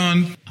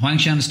Huangshan.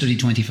 Huangshan Study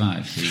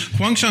 25.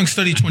 Huangshan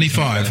Study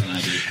 25.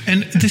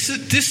 And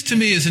this to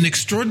me is an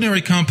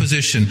extraordinary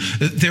composition.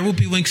 There will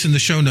be links in the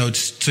show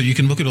notes so you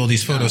can look at all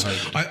these photos.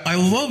 I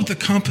love the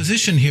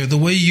composition here, the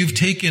way you've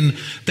taken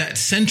that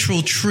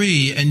central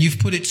tree and you've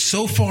put it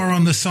so far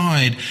on the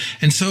side.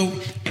 And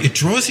so it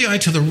draws the eye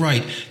to the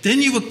right.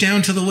 Then you look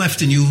down to the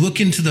left and you look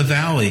into the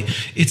valley.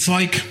 It's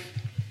like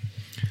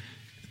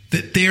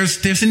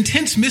there's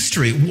intense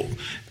mystery.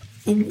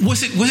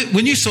 Was it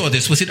when you saw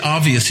this, was it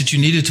obvious that you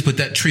needed to put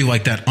that tree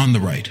like that on the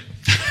right?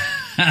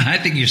 I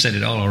think you said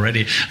it all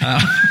already.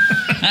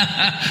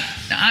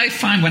 I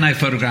find when I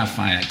photograph,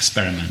 I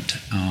experiment.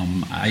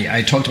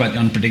 I talked about the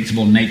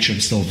unpredictable nature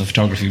of still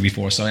photography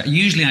before, so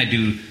usually I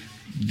do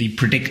the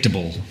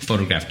predictable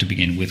photograph to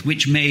begin with,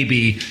 which may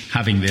be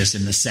having this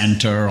in the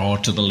center or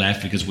to the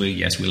left, because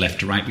we're left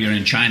to right. We're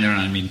in China,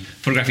 and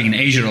photographing in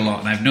Asia a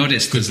lot, and I've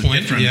noticed there's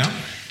a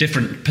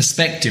different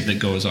perspective that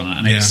goes on,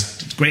 and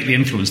it's greatly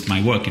influenced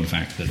my work, in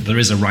fact, that there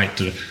is a right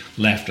to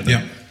left or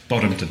the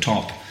bottom to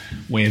top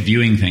way of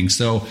viewing things.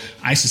 So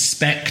I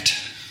suspect,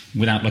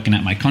 without looking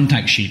at my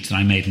contact sheets, that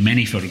I made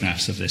many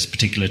photographs of this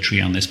particular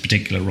tree on this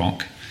particular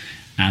rock.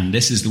 And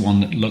this is the one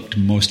that looked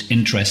most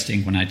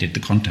interesting when I did the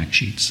contact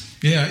sheets.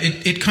 Yeah,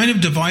 it kind of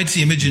divides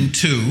the image in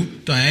two,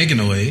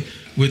 diagonally,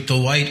 with the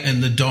light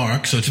and the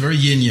dark, so it's very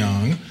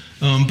yin-yang.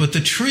 But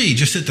the tree,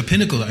 just at the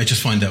pinnacle, I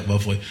just find that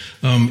lovely.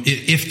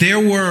 If there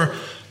were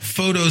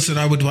photos that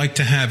I would like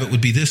to have, it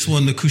would be this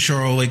one, the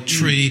Cucharo Lake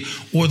tree,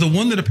 or the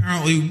one that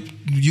apparently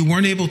you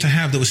weren't able to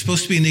have that was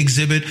supposed to be in the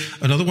exhibit,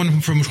 another one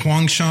from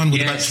Huangshan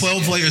with about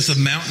 12 layers of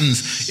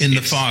mountains in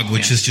the fog,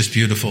 which is just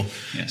beautiful.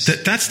 Yes.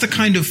 That's the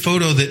kind of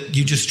photo that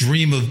you just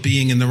dream of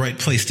being in the right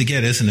place to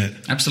get, isn't it?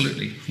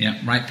 Absolutely. Yeah,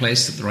 right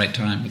place at the right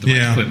time with the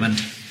right equipment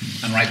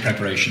and right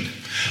preparation.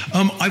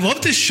 I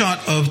love this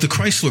shot of the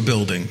Chrysler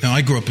Building. Now,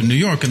 I grew up in New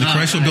York, and the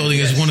Chrysler Building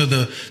is one of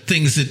the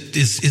things that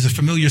is a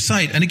familiar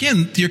sight. And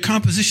again, your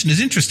composition is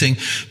interesting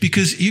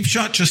because you've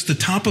shot just the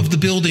top of the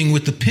building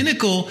with the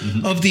pinnacle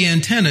of the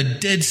antenna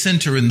dead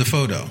center in the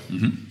photo.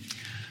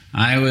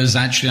 I was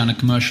actually on a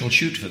commercial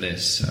shoot for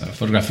this,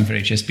 photographing for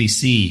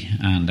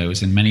HSBC, and I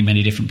was in many,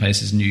 many different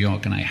places in New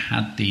York, and I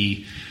had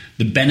the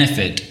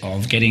benefit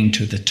of getting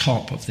to the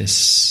top of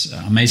this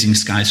amazing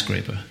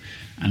skyscraper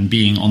and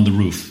being on the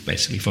roof,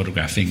 basically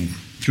photographing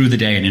through the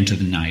day and into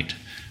the night.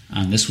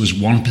 And this was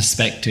one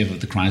perspective of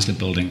the Chrysler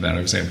Building that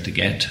I was able to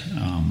get.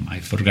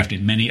 I photographed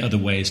in many other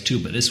ways too,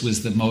 but this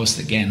was the most,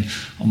 again,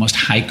 almost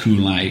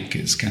haiku-like.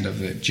 It's kind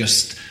of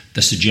just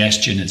the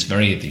suggestion. It's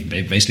very,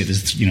 basically,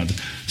 there's,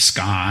 the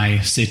sky,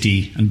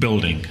 city, and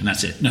building, and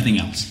that's it, nothing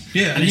else.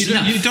 Yeah, and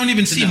you don't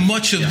even see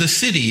much of the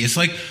city. It's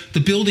like the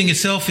building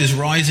itself is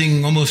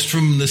rising almost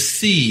from the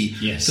sea.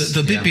 Yes.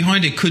 The bit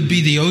behind it could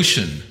be the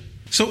ocean.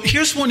 So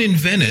here's one in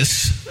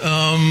Venice.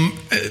 I'm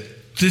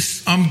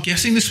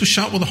guessing this was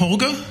shot with a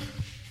Holga?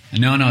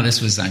 No,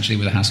 this was actually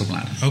with a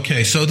Hasselblad.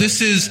 Okay, so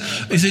this is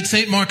it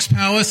St. Mark's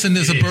Palace and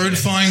there's a bird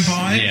flying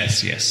by?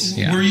 Yes.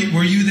 Yeah. Were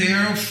you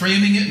there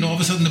framing it and all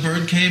of a sudden the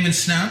bird came and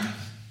snapped?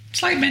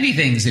 It's like many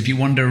things. If you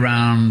wander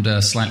around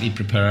slightly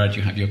prepared,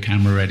 you have your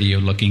camera ready,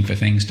 you're looking for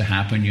things to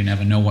happen, you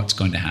never know what's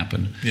going to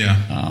happen.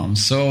 Yeah.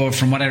 So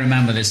from what I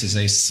remember, this is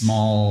a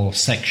small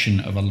section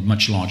of a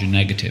much larger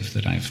negative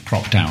that I've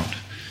cropped out,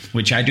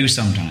 which I do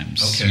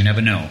sometimes. Okay. You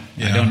never know.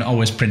 Yeah. I don't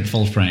always print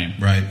full frame.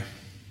 Right.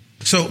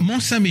 So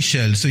Mont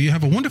Saint-Michel, so you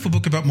have a wonderful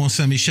book about Mont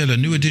Saint-Michel. A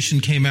new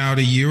edition came out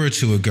a year or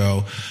two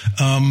ago.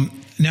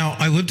 Now,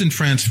 I lived in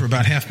France for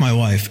about half my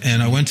life,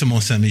 and I went to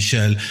Mont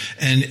Saint-Michel,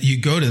 and you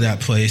go to that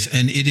place,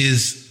 and it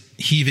is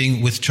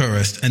heaving with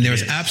tourists, and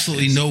there's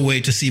absolutely no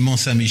way to see Mont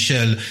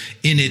Saint-Michel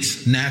in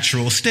its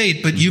natural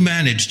state, but you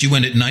managed. You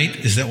went at night.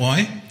 Is that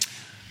why?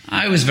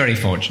 I was very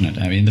fortunate.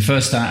 I mean, the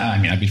first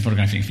time, I've been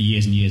photographing for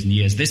years and years and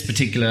years. This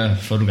particular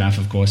photograph,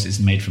 of course, is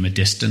made from a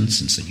distance,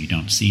 and so you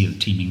don't see the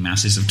teeming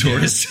masses of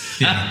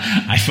tourists. Yeah.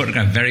 I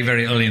photographed very,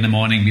 very early in the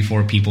morning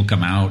before people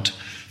come out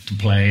to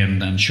play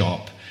and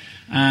shop.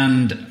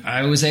 And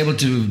I was able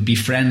to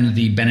befriend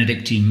the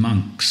Benedictine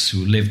monks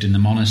who lived in the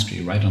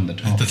monastery right on the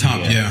top. At the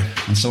top, yeah.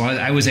 And so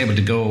I was able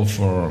to go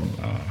for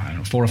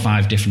 4 or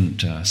 5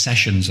 different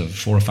sessions of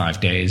 4 or 5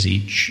 days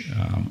each,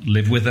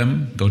 live with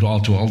them, go to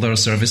all their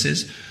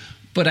services.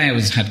 But I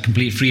had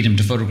complete freedom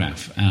to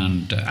photograph.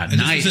 And at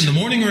night... This was in the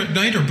morning or at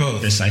night or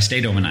both? I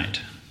stayed overnight.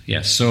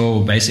 Yes,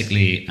 so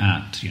basically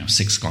at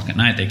 6 o'clock at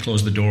night, they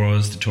closed the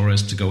doors, the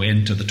tourists to go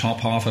into the top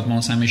half of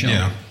Mont Saint-Michel.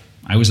 Yeah.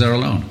 I was there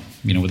alone,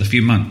 with a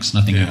few monks,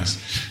 nothing else.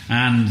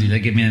 And they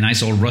gave me a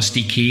nice old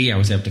rusty key. I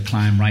was able to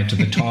climb right to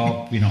the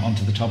top,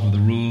 onto the top of the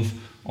roof,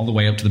 all the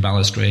way up to the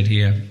balustrade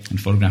here, and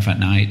photograph at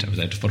night. I was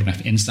able to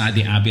photograph inside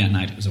the abbey at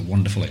night. It was a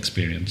wonderful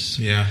experience.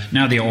 Yeah.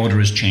 Now the order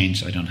has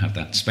changed, so I don't have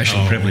that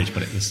special privilege,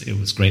 but it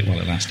was great while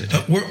it lasted.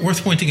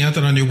 Worth pointing out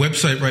that on your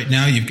website right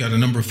now, you've got a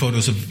number of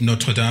photos of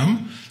Notre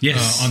Dame.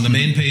 Yes. On the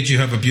main page, you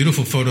have a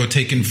beautiful photo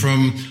taken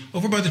from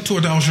over by the Tour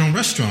d'Argent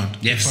restaurant,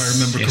 if I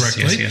remember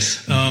correctly.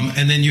 Yes.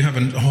 And then you have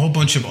a whole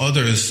bunch of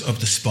others of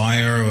the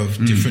spire, of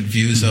different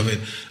views of it.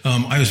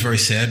 I was very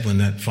sad when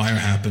that fire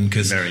happened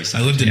because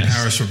I lived in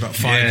Paris for about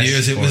 5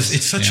 years.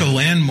 It's such a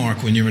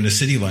landmark when you're in a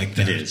city like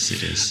that. It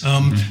is.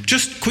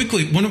 Just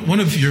quickly, one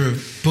of your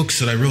books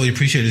that I really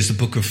appreciate is the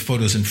book of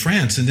photos in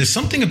France. And there's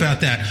something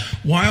about that.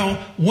 While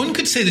one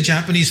could say the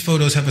Japanese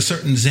photos have a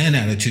certain Zen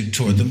attitude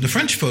toward them, the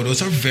French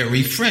photos are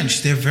very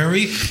French. They're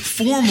very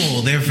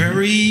formal. They're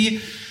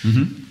very...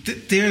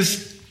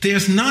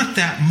 There's not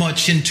that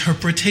much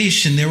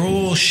interpretation. They're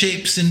all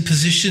shapes and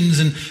positions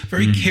and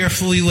very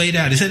carefully laid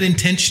out. Is that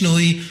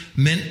intentionally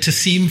meant to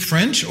seem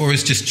French, or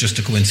is it just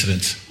a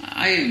coincidence?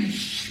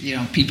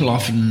 People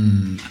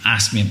often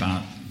ask me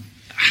about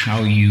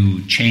how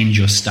you change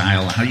your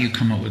style, how you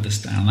come up with the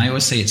style. And I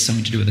always say it's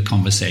something to do with the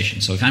conversation.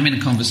 So if I'm in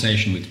a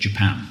conversation with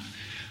Japan,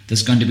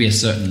 there's going to be a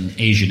certain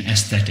Asian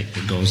aesthetic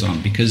that goes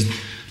on because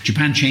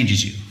Japan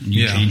changes you, and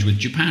you change with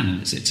Japan,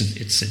 and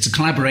it's a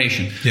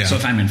collaboration. Yeah. So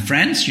if I'm in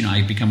France,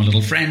 I become a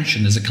little French,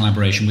 and there's a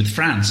collaboration with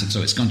France, and so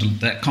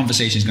that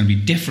conversation is going to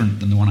be different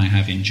than the one I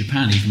have in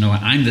Japan. Even though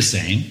I'm the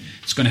same,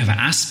 it's going to have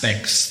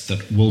aspects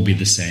that will be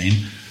the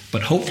same,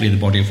 but hopefully the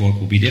body of work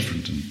will be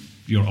different. And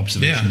your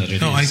observation that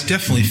it is. I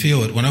definitely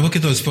feel it when I look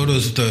at those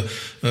photos of the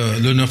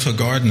Le Notre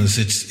Gardens.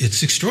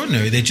 It's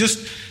extraordinary.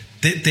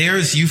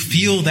 You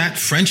feel that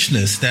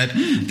Frenchness,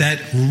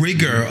 that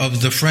rigor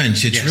of the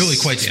French. It's really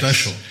quite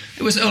special.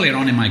 It was earlier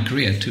on in my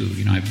career too.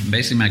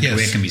 Basically my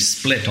career can be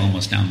split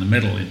almost down the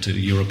middle into a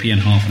European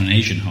half and an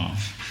Asian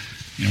half.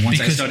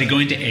 Once I started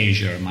going to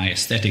Asia, my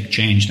aesthetic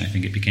changed. And I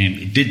think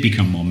it did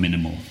become more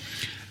minimal.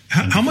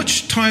 How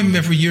much time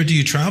every year do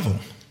you travel?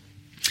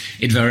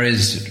 It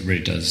varies. It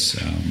really does.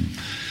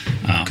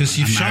 Because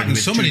you've shot in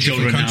so many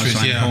different countries.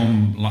 Now, so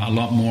I'm home a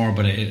lot more.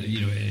 But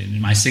in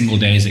my single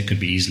days, it could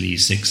be easily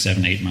 6,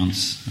 7, 8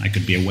 months. I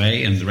could be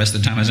away, and the rest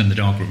of the time I was in the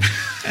darkroom.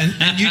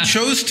 and you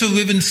chose to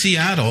live in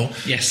Seattle,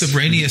 yes, the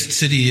rainiest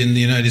city in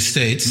the United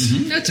States.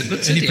 Mm-hmm. That's a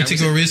good city. Any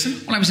particular reason?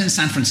 Well, I was in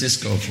San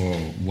Francisco for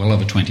well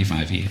over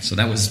 25 years, so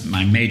that was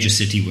my major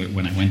city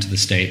when I went to the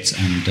States,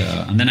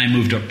 and then I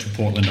moved up to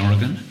Portland,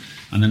 Oregon.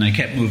 And then I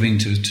kept moving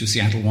to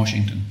Seattle,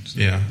 Washington.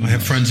 So, I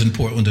have friends in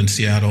Portland and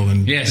Seattle,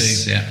 and they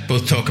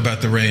both talk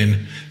about the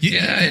rain.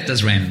 It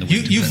does rain in the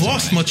winter. You've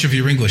lost much of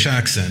your English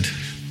accent.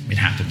 It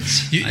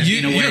happens.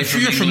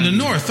 You're from the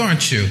north,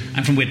 aren't you?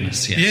 I'm from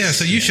Widnes, yes. Yeah,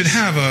 so you should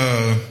have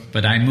a...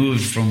 But I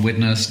moved from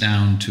Widnes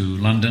down to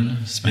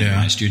London, spent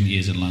my student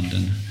years in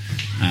London,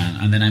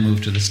 and then I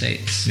moved to the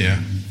States.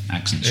 Yeah.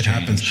 Accents It change.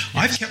 happens.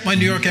 I've kept my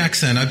New York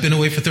accent. I've been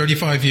away for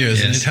 35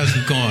 years, and it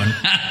hasn't gone.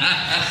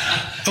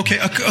 Okay,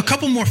 a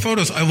couple more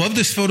photos. I love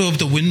this photo of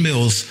the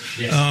windmills.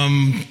 Yes.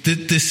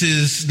 This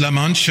is La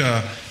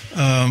Mancha.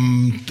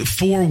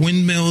 4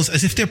 windmills,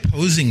 as if they're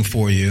posing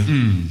for you.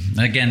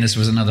 Again, this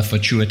was another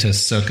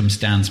fortuitous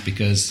circumstance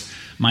because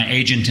my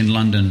agent in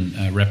London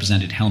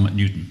represented Helmut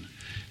Newton.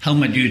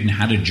 Helmut Newton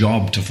had a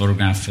job to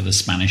photograph for the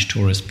Spanish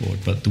Tourist Board,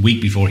 but the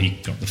week before he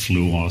got the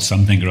flu or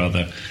something or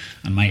other.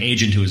 And my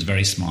agent, who was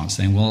very smart,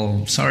 saying,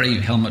 well, sorry,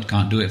 Helmut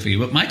can't do it for you,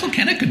 but Michael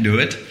Kenner could do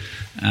it.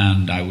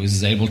 And I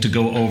was able to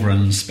go over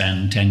and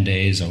spend 10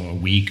 days or a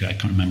week, I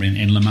can't remember,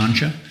 in La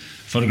Mancha,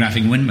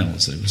 photographing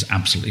windmills. It was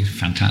absolutely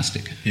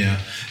fantastic. Yeah.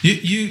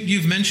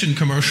 You've mentioned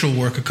commercial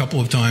work a couple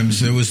of times.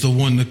 There was the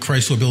one, the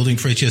Chrysler building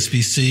for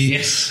HSBC.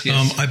 Yes.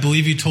 I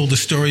believe you told a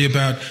story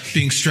about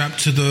being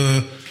strapped to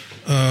the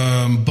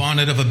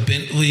bonnet of a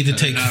Bentley to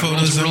take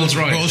photos of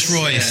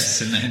Rolls-Royce.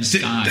 Yes, in the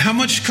sky. How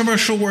much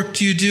commercial work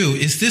do you do?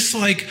 Is this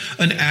like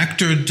an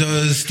actor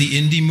does the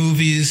indie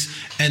movies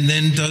and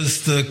then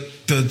does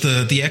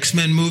the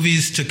X-Men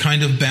movies to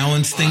kind of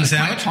balance things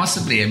out? Quite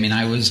possibly. I mean,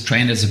 I was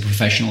trained as a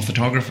professional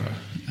photographer.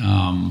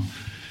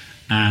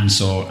 And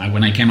so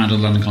when I came out of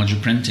the London College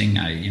of Printing,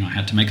 I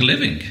had to make a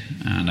living.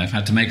 And I've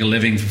had to make a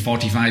living for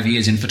 45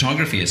 years in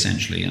photography,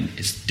 essentially. And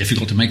it's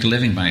difficult to make a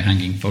living by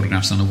hanging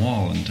photographs on a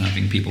wall and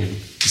having people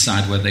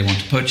decide whether they want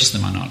to purchase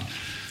them or not.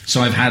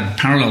 So I've had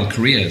parallel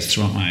careers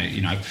throughout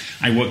my,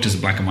 I worked as a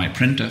black and white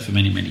printer for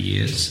many, many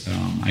years.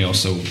 I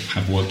also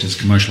have worked as a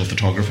commercial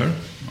photographer.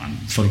 I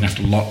photographed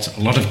a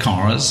lot of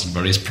cars,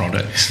 various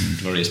products, and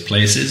various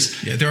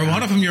places. Yeah, there are a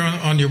lot of them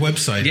on your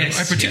website. Yes,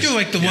 I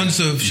particularly like the ones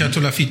of Chateau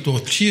Lafite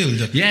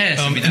Rothschild. Yes.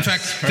 In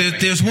fact,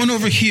 there's one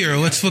over here.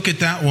 Let's look at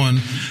that one.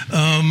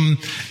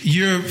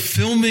 You're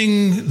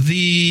filming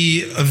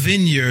the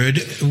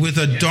vineyard with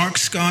a dark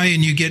sky,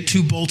 and you get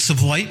 2 bolts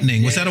of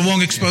lightning. Was that a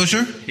long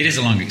exposure? It is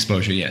a long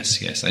exposure,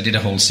 yes. I did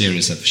a whole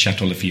series of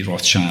Chateau Lafite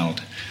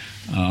Rothschild.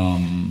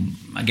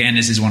 Again,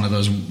 this is one of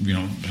those,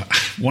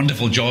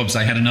 wonderful jobs.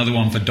 I had another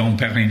one for Dom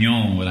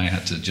Perignon where I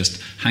had to just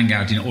hang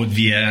out in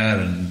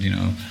Haute-Vière and,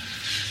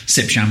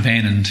 sip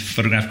champagne and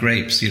photograph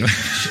grapes, Chateau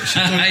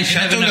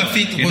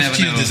Lafite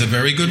Rothschild is a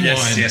very good wine.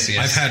 Yes.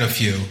 I've had a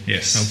few.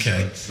 Yes.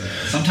 Okay.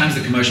 Sometimes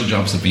the commercial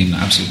jobs have been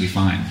absolutely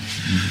fine.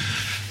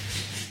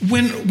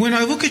 When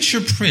I look at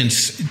your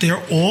prints,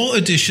 they're all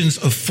editions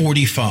of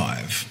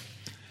 45.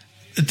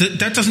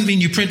 That doesn't mean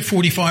you print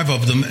 45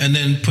 of them and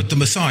then put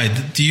them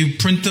aside. Do you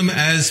print them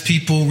as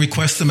people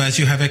request them as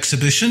you have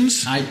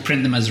exhibitions? I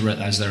print them as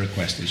they're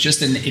requested.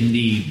 Just in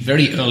the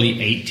very early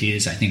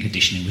 80s, I think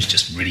editioning was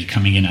just really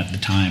coming in at the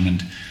time,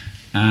 and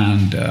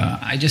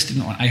I just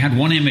didn't want. I had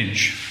one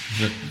image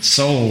that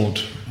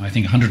sold, I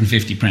think,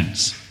 150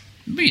 prints.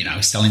 I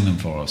was selling them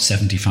for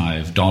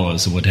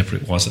 $75 or whatever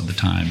it was at the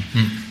time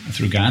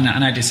through Ghana,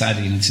 and I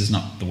decided this is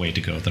not the way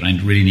to go. That I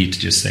really need to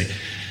just say,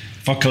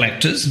 for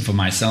collectors and for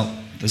myself,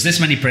 there's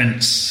this many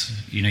prints,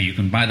 you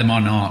can buy them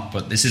or not,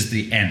 but this is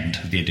the end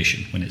of the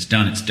edition. When it's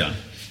done, it's done.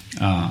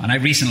 And I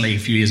recently, a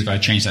few years ago, I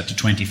changed that to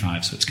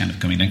 25, so it's kind of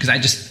coming down, because I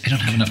don't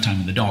have enough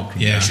time in the darkroom,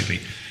 basically.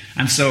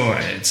 And so,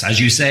 it's, as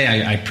you say,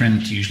 I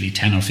print usually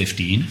 10 or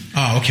 15.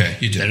 Oh, okay,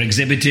 you do. They're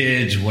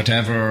exhibited,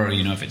 whatever,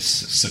 if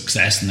it's a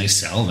success and they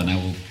sell, then I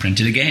will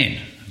print it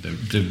again.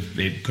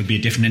 It could be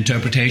a different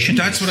interpretation.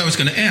 That's what I was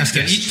going to ask.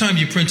 Yes. Each time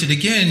you print it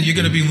again, you're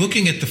going to be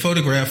looking at the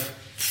photograph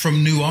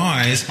from new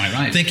eyes,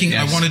 thinking,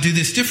 I want to do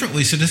this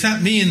differently. So does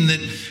that mean that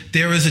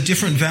there is a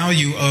different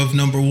value of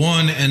number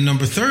 1 and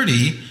number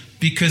 30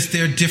 because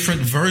they're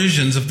different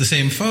versions of the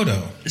same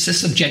photo? It's a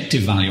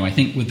subjective value. I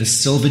think with the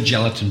silver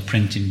gelatin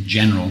print in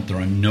general, there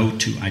are no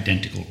 2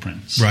 identical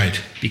prints.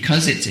 Right.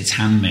 Because it's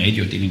handmade,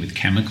 you're dealing with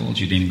chemicals,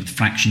 you're dealing with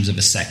fractions of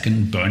a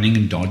second, burning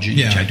and dodging,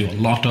 which I do a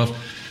lot of.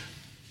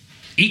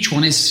 Each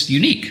one is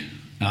unique.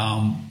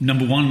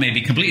 Number 1 may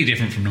be completely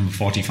different from number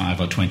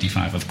 45 or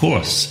 25, of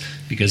course,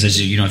 because as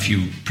if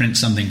you print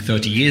something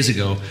 30 years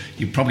ago,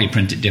 you probably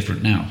print it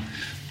different now.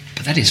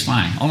 But that is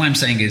fine. All I'm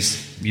saying is,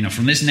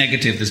 from this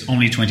negative, there's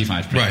only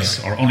 25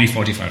 prints or only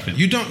 45 prints.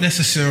 You don't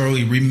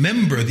necessarily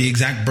remember the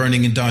exact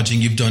burning and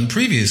dodging you've done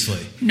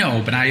previously.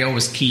 No, but I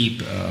always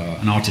keep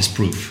an artist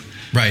proof.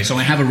 Right. So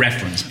I have a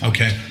reference point.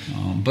 Okay.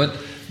 But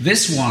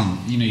this one,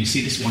 you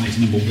see this one is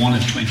number 1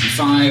 of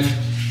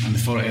 25, and the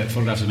photograph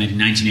was made in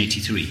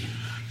 1983.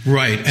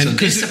 Right. And so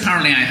this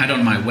apparently I had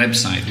on my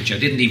website, which I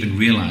didn't even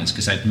realize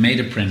because I'd made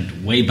a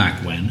print way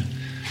back when.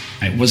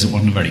 It wasn't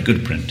a very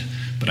good print,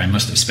 but I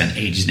must have spent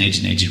ages and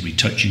ages and ages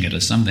retouching it or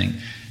something.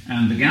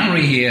 And the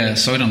gallery here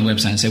saw it on the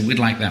website and said, we'd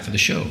like that for the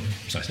show.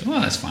 So I said, well,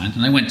 that's fine.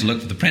 And I went to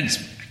look for the prints.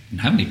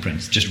 Didn't have any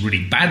prints, just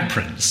really bad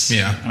prints.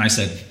 Yeah. And I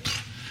said,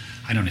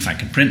 I don't know if I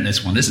can print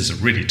this one. This is a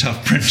really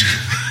tough print.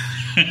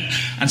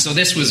 And so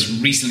this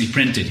was recently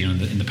printed,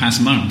 in the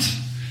past month.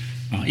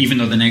 Even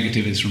though the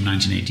negative is from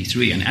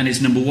 1983, and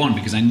it's number 1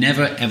 because I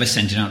never ever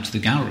sent it out to the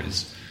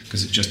galleries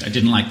because I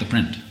didn't like the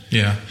print.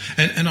 Yeah,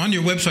 and on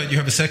your website you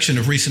have a section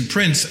of recent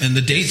prints, and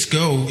the dates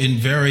go in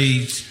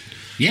this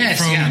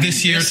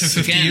year to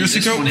 50 years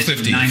ago,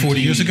 40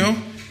 years ago,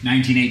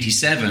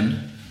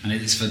 1987, and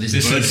it's for this.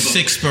 This bird is book.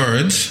 6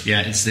 birds.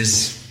 Yeah, it's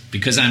this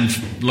because I'm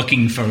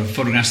looking for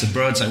photographs of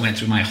birds. I went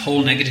through my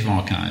whole negative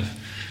archive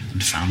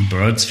and found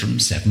birds from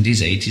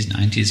 70s, 80s,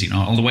 90s,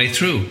 all the way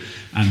through.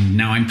 And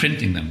now I'm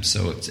printing them,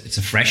 so it's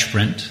a fresh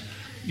print,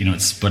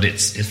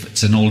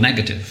 it's an old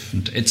negative,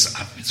 and it's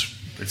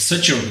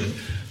such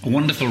a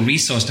wonderful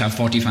resource to have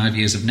 45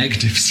 years of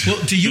negatives.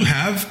 Well, do you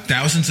have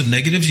thousands of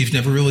negatives you've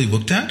never really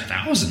looked at?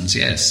 Thousands,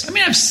 yes. I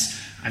mean,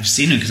 I've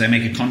seen them because I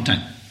make a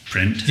contact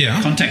print,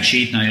 contact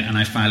sheet, and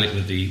I file it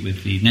with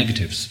the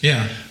negatives.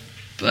 Yeah.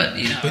 But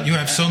you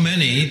have so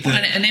many.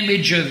 An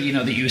image of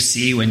that you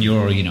see when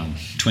you're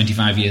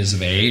 25 years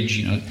of age,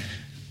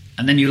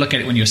 and then you look at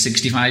it when you're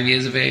 65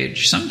 years of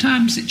age.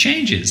 Sometimes it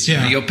changes.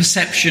 Yeah. Your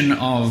perception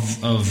of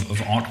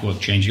artwork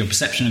changes. Your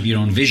perception of your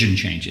own vision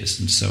changes,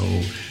 and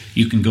so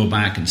you can go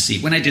back and see.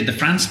 When I did the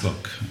France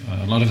book,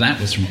 a lot of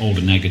that was from older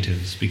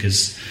negatives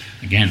because,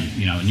 again,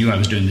 I knew I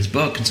was doing this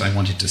book, and so I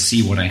wanted to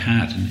see what I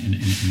had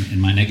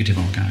in my negative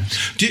archives.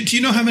 Do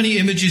you know how many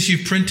images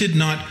you've printed?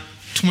 Not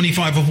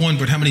 25 of one,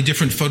 but how many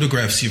different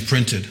photographs you've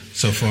printed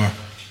so far?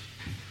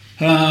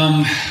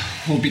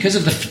 Well, because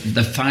of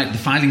the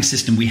filing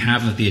system we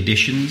have of the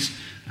editions,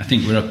 I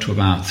think we're up to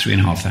about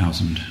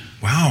 3,500.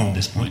 Wow. At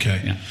this point.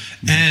 Okay. Yeah.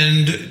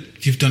 And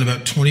you've done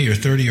about 20 or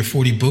 30 or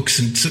 40 books,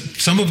 and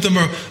some of them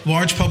are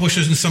large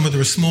publishers and some of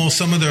them are small.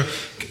 Some of them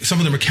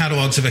are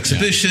catalogs of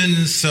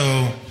exhibitions.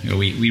 Yeah. So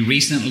we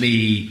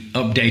recently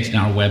updated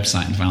our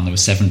website and found there were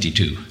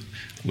 72.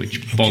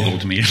 Which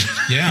boggled me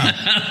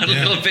a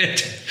little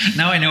bit.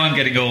 Now I know I'm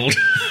getting old.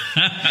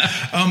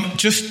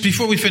 Just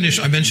before we finish,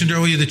 I mentioned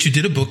earlier that you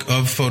did a book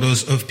of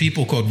photos of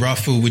people called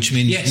Rafu, which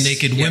means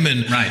naked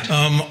women.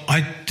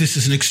 Right. This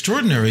is an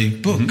extraordinary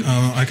book.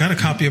 Mm-hmm. I got a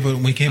copy of it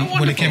when it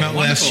came out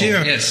last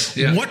year. Yes.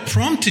 Yeah. What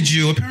prompted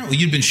you? Apparently,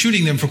 you'd been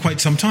shooting them for quite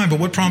some time,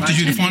 but what prompted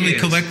you to finally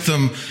collect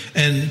them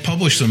and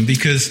publish them?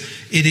 Because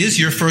it is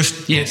your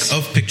first book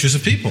of pictures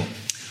of people.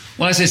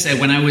 Well, as I said,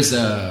 when I was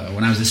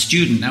a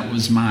student, that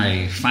was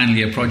my final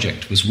year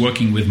project. Was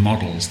working with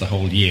models the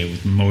whole year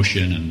with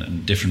motion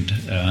and different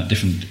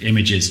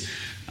images,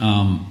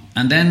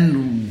 and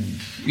then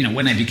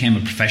when I became a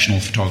professional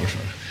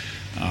photographer,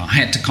 I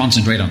had to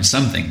concentrate on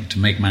something to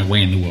make my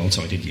way in the world.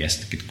 So I did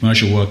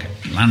commercial work,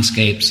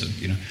 landscapes,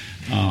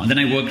 and then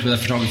I worked with a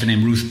photographer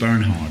named Ruth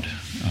Bernhard.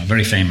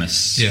 Very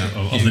famous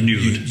of the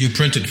nude. You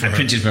printed for her. I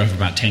printed for her for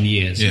about 10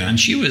 years, and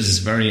she was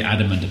very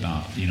adamant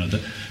about the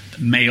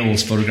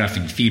males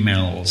photographing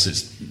females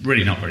is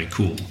really not very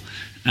cool,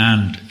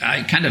 and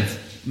I kind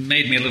of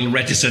made me a little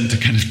reticent to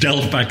kind of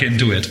delve back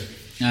into it.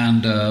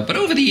 And but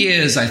over the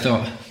years, I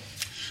thought,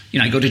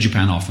 I go to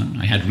Japan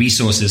often. I had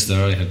resources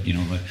there. I had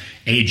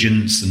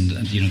agents, and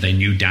they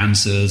knew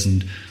dancers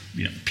and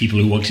people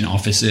who worked in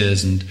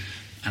offices, and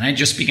I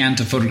just began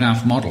to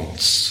photograph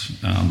models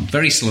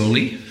very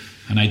slowly,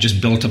 and I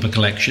just built up a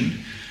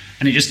collection.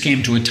 And it just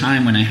came to a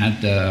time when I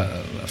had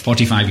a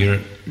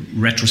 45-year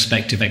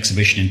retrospective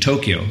exhibition in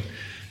Tokyo,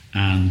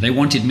 and they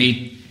wanted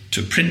me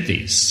to print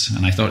these.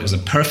 And I thought it was a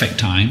perfect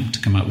time to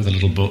come out with a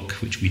little book,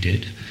 which we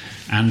did.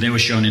 And they were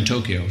shown in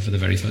Tokyo for the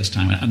very first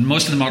time. And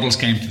most of the models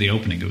came to the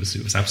opening. It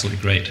was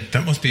absolutely great.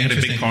 That must be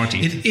interesting. A big party.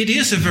 It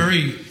is a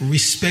very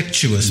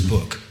respectuous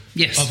book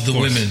of the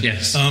women.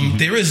 Yes.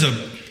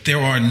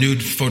 There are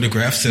nude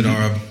photographs that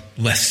are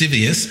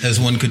lascivious, as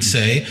one could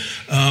say.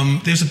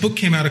 There's a book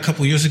came out a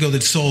couple years ago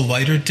that Saul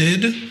Leiter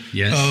did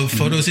of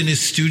photos in his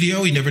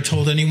studio. He never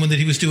told anyone that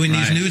he was doing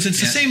these nudes.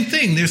 It's the same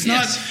thing.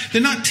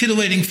 They're not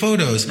titillating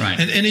photos. Right.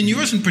 And in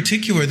yours in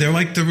particular, they're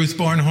like the Ruth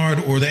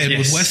Barnhart or the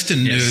Edward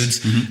Weston nudes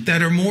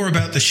that are more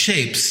about the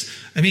shapes.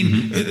 I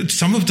mean,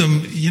 some of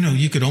them,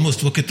 you could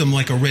almost look at them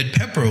like a red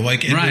pepper,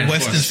 like Edward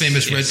Weston's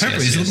famous red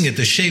pepper. He's looking at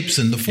the shapes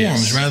and the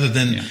forms rather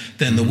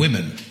than the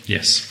women.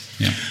 Yes.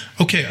 Yeah.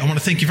 Okay, I want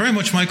to thank you very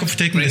much, Michael, for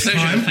taking this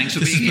time. Thanks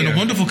for this being has been here. A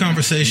wonderful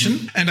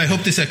conversation, and I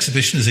hope this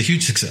exhibition is a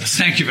huge success.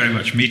 Thank you very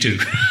much. Me too.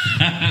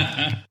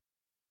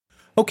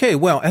 Okay,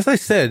 well, as I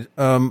said,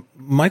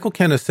 Michael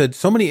Kenna said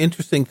so many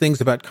interesting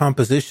things about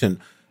composition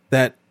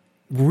that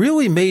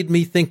really made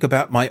me think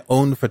about my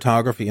own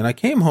photography. And I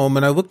came home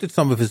and I looked at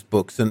some of his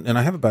books, and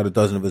I have about a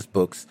dozen of his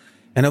books.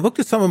 And I looked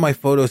at some of my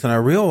photos and I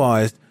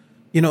realized,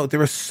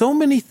 there are so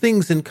many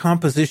things in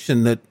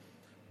composition that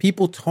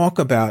people talk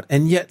about,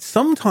 and yet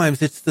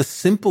sometimes it's the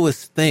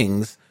simplest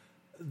things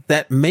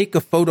that make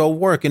a photo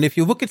work. And if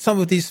you look at some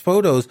of these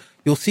photos,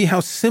 you'll see how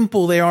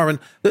simple they are. And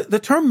the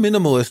term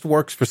minimalist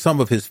works for some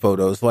of his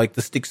photos, like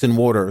the Sticks and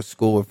Water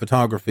School of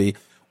Photography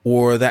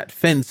or that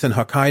fence in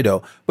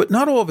Hokkaido. But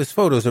not all of his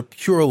photos are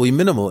purely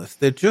minimalist.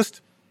 They're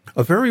just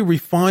a very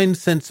refined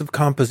sense of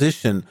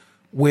composition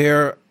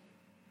where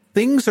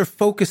things are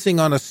focusing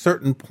on a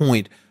certain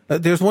point.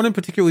 There's one in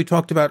particular we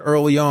talked about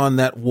early on,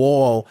 that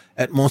wall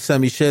at Mont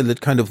Saint-Michel that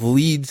kind of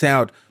leads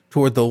out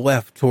toward the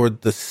left,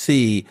 toward the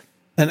sea.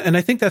 And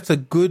I think that's a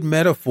good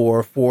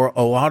metaphor for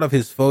a lot of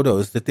his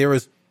photos, that there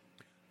is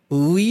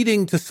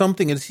leading to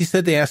something. As he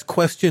said, they ask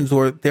questions,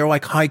 or they're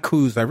like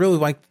haikus. I really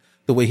like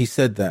the way he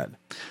said that.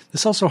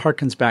 This also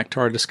harkens back to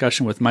our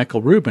discussion with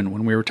Michael Rubin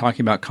when we were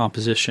talking about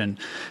composition,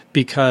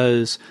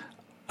 because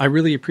I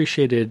really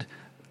appreciated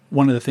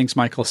one of the things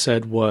Michael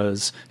said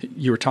was,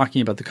 you were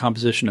talking about the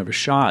composition of a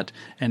shot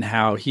and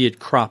how he had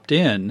cropped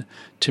in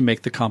to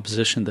make the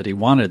composition that he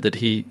wanted, that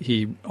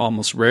he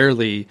almost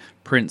rarely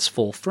prints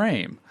full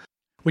frame.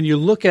 When you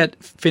look at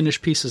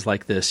finished pieces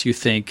like this, you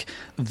think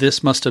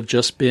this must have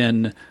just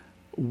been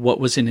what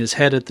was in his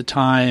head at the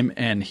time,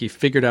 and he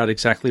figured out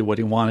exactly what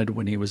he wanted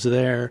when he was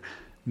there,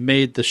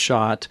 made the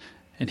shot,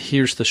 and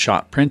here's the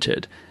shot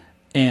printed.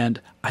 And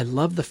I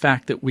love the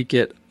fact that we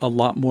get a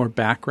lot more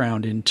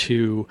background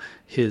into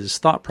his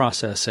thought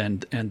process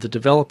and the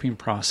developing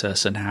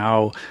process, and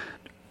how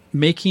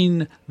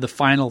making the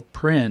final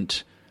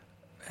print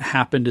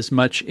happened as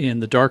much in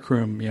the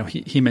darkroom.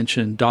 He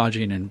mentioned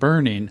dodging and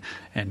burning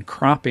and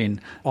cropping,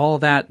 all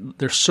that.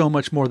 There's so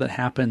much more that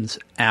happens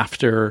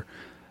after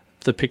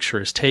the picture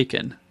is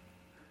taken.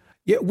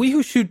 Yeah, we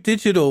who shoot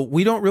digital,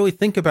 we don't really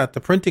think about the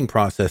printing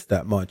process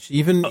that much.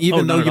 Even though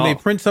you may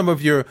print some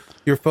of your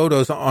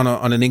photos on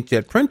an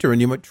inkjet printer,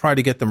 and you might try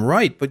to get them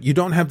right, but you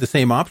don't have the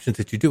same options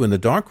that you do in the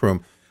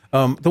darkroom.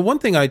 The one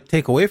thing I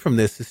take away from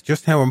this is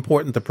just how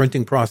important the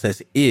printing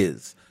process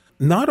is.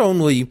 Not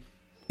only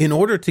in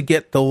order to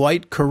get the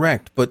light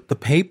correct, but the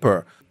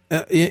paper.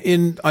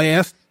 I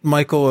asked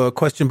Michael a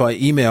question by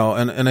email,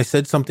 and I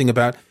said something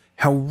about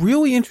how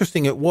really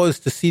interesting it was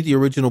to see the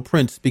original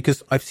prints,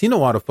 because I've seen a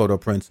lot of photo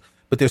prints,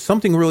 but there's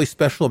something really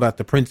special about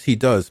the prints he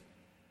does.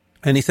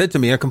 And he said to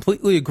me, I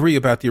completely agree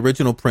about the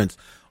original prints.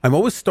 I'm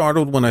always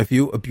startled when I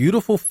view a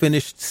beautiful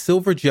finished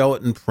silver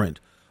gelatin print.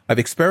 I've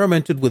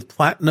experimented with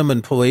platinum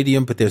and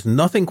palladium, but there's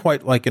nothing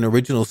quite like an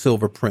original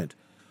silver print.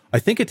 I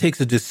think it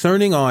takes a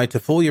discerning eye to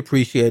fully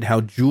appreciate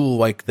how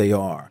jewel-like they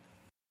are.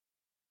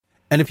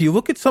 And if you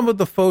look at some of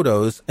the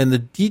photos and the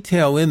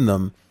detail in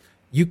them,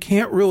 you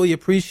can't really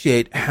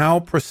appreciate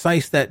how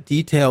precise that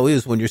detail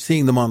is when you're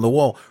seeing them on the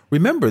wall.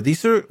 Remember,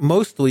 these are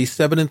mostly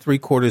 7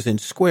 3/4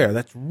 inch square.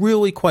 That's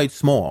really quite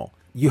small.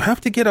 You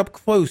have to get up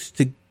close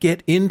to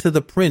get into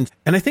the print.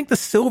 And I think the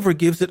silver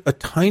gives it a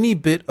tiny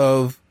bit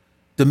of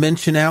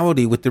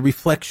dimensionality with the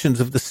reflections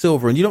of the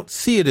silver. And you don't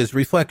see it as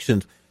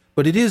reflections,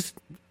 but it is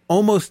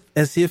almost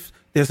as if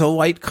there's a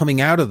light coming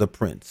out of the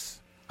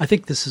prints. I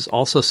think this is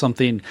also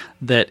something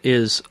that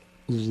is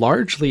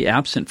largely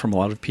absent from a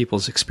lot of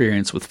people's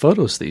experience with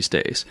photos these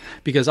days,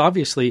 because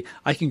obviously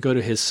I can go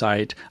to his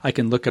site, I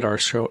can look at our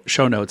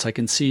show notes, I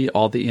can see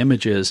all the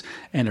images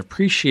and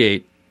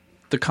appreciate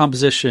the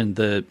composition,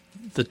 the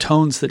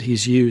tones that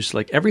he's used,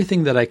 like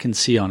everything that I can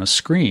see on a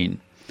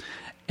screen.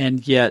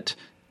 And yet,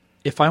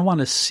 if I want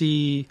to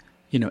see,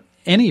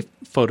 any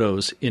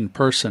photos in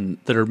person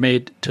that are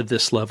made to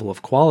this level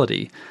of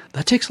quality,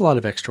 that takes a lot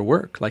of extra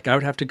work. Like I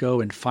would have to go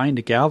and find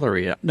a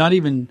gallery, not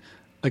even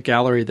a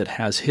gallery that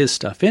has his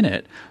stuff in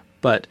it,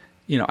 but,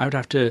 I would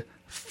have to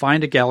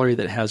find a gallery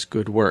that has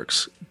good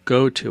works,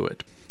 go to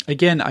it.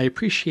 Again, I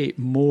appreciate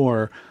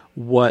more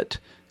what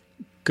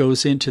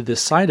goes into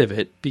this side of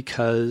it,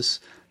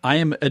 because I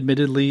am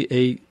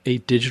admittedly a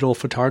digital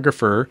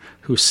photographer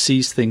who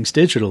sees things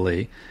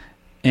digitally.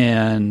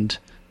 And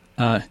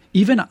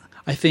even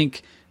I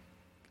think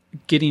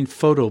getting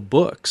photo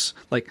books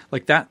like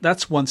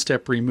that's one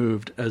step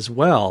removed as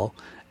well.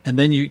 And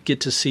then you get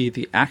to see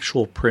the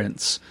actual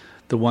prints,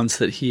 the ones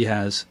that he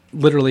has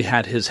literally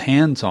had his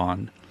hands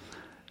on,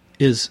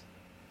 is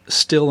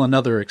still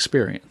another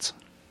experience.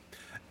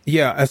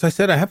 Yeah, as I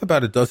said, I have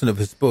about a dozen of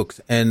his books,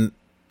 and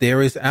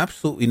there is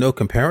absolutely no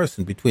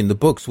comparison between the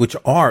books, which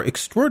are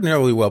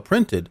extraordinarily well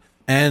printed,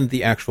 and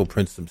the actual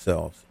prints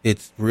themselves.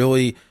 It's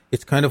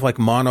kind of like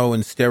mono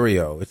and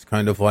stereo. It's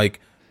kind of like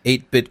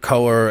 8-bit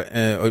color,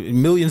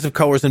 millions of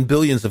colors and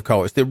billions of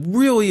colors. There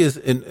really is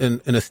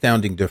an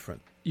astounding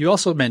difference. You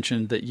also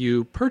mentioned that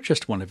you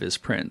purchased one of his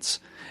prints.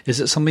 Is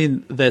it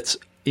something that's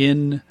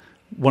in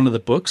one of the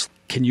books?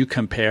 Can you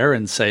compare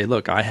and say,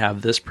 look, I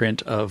have this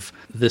print of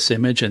this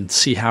image and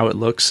see how it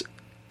looks?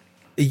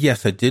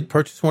 Yes, I did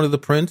purchase one of the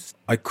prints.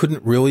 I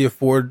couldn't really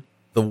afford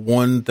the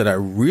one that I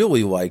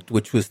really liked,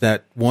 which was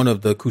that one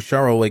of the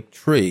Cucharo Lake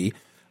tree.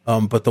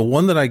 But the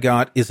one that I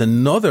got is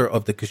another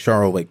of the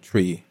Cucharo Lake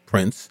tree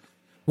prints.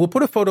 We'll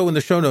put a photo in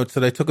the show notes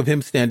that I took of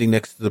him standing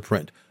next to the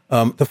print.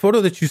 The photo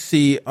that you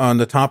see on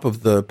the top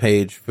of the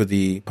page for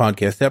the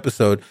podcast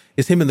episode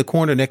is him in the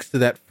corner next to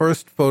that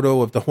first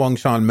photo of the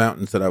Huangshan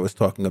Mountains that I was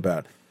talking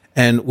about.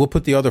 And we'll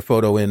put the other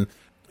photo in.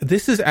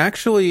 This is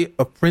actually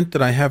a print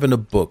that I have in a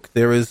book.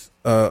 There is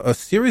a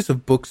series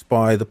of books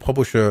by the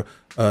publisher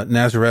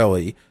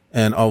Nazarelli,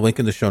 and I'll link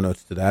in the show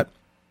notes to that.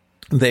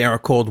 They are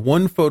called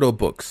One Photo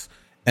Books.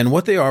 And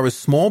what they are is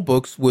small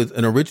books with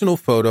an original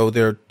photo.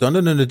 They're done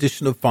in an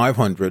edition of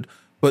 500,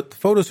 but the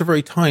photos are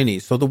very tiny.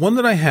 So the one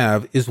that I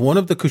have is one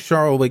of the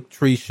Cucharo Lake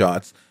tree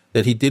shots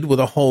that he did with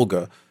a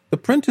Holga. The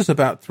print is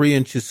about 3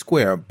 inches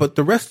square, but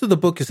the rest of the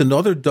book is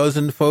another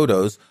dozen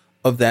photos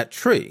of that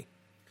tree.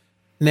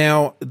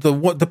 Now,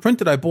 the print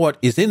that I bought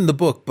is in the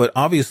book, but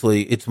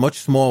obviously it's much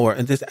smaller,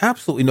 and there's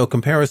absolutely no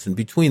comparison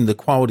between the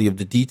quality of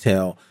the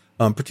detail,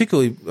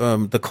 particularly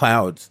the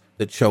clouds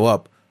that show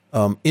up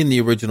in the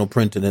original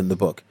print and in the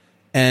book.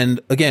 And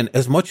again,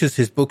 as much as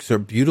his books are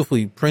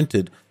beautifully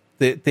printed,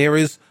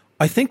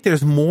 I think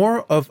there's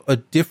more of a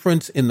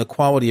difference in the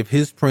quality of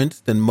his prints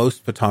than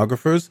most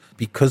photographers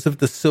because of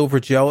the silver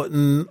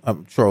gelatin.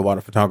 I'm sure a lot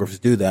of photographers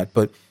do that,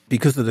 but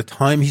because of the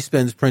time he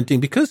spends printing,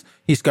 because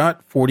he's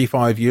got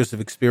 45 years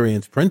of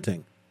experience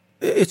printing,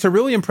 it's a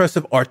really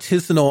impressive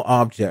artisanal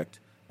object.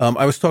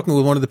 I was talking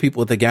with one of the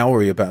people at the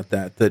gallery about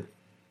that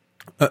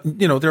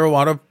there are a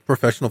lot of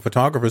professional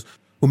photographers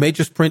who may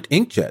just print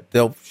inkjet.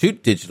 They'll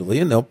shoot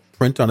digitally and they'll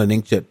print on an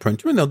inkjet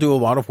printer, and they'll do a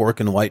lot of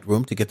work in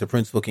Lightroom to get the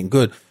prints looking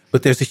good.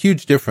 But there's a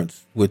huge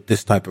difference with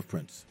this type of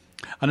prints.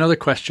 Another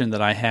question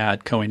that I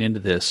had going into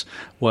this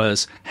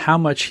was how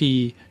much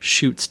he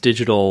shoots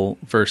digital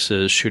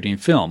versus shooting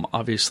film.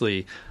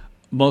 Obviously,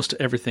 most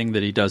everything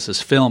that he does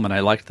is film, and I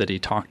liked that he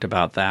talked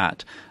about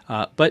that.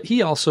 But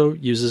he also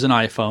uses an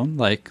iPhone,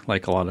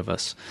 like a lot of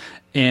us.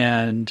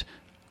 And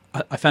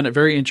I found it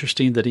very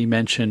interesting that he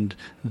mentioned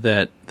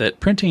that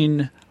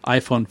printing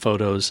iPhone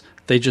photos,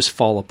 they just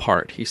fall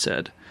apart, he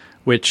said,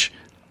 which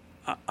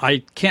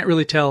I can't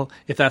really tell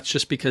if that's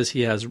just because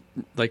he has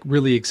like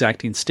really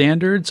exacting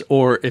standards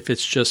or if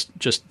it's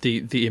just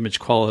the image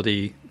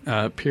quality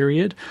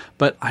period.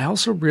 But I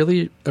also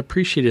really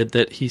appreciated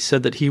that he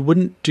said that he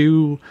wouldn't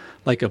do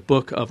like a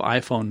book of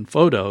iPhone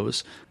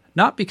photos,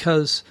 not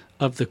because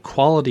of the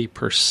quality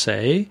per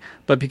se,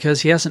 but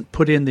because he hasn't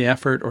put in the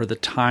effort or the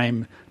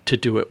time to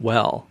do it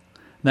well.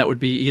 And that would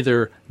be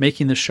either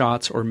making the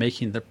shots or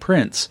making the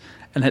prints.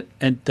 And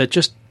that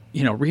just,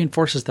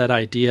 reinforces that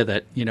idea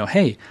that,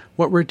 hey,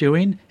 what we're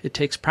doing, it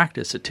takes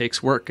practice, it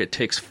takes work, it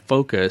takes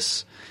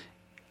focus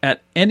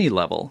at any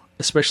level,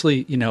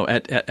 especially,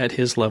 at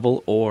his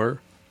level or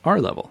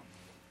our level.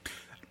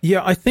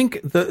 Yeah, I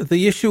think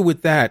the issue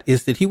with that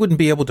is that he wouldn't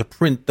be able to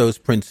print those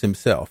prints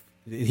himself.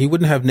 He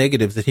wouldn't have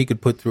negatives that he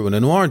could put through an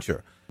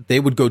enlarger. They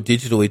would go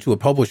digitally to a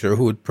publisher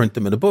who would print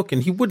them in a book,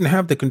 and he wouldn't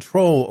have the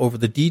control over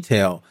the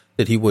detail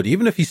that he would,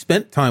 even if he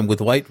spent time with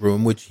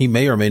Lightroom, which he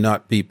may or may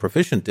not be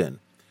proficient in.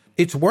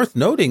 It's worth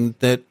noting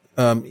that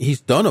he's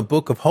done a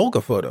book of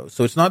Holga photos,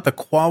 so it's not the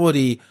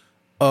quality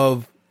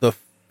of the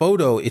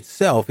photo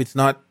itself. It's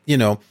not,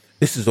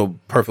 this is a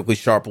perfectly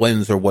sharp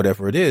lens or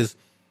whatever it is.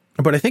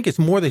 But I think it's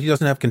more that he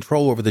doesn't have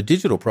control over the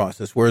digital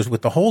process, whereas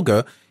with the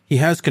Holga, he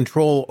has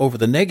control over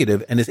the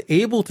negative and is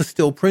able to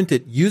still print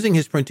it using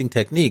his printing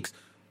techniques,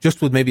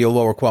 just with maybe a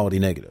lower quality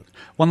negative.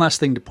 One last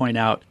thing to point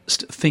out,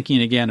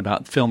 thinking again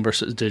about film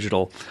versus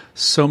digital,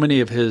 so many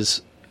of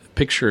his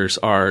pictures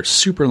are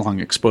super long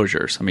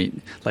exposures. I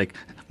mean, like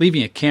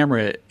leaving a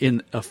camera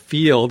in a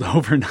field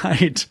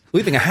overnight.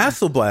 Leaving a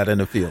Hasselblad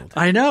in a field.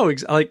 I know.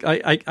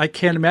 I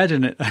can't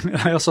imagine it.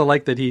 I also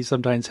like that he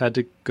sometimes had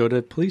to go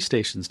to police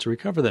stations to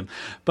recover them.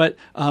 But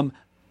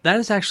that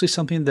is actually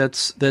something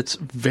that's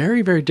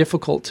very, very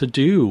difficult to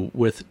do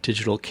with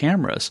digital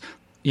cameras.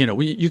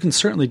 You can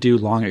certainly do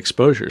long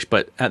exposures,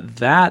 but at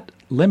that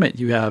limit,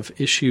 you have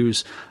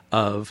issues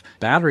of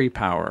battery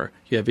power.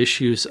 You have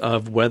issues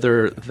of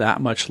whether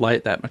that much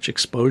light, that much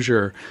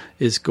exposure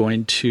is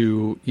going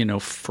to,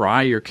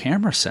 fry your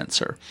camera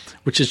sensor,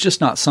 which is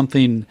just not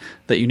something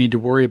that you need to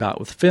worry about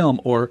with film.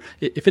 Or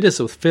if it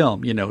is with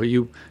film,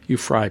 you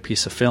fry a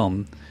piece of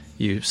film,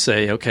 you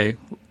say, okay,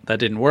 that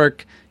didn't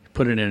work,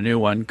 put it in a new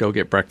one, go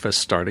get breakfast,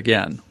 start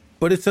again.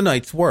 But it's a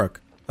night's work.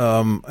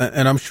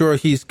 And I'm sure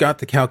he's got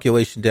the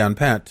calculation down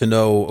pat to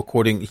know,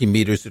 he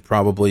meters it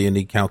probably, and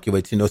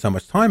he knows how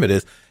much time it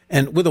is.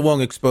 And with a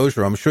long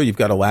exposure, I'm sure you've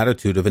got a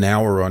latitude of an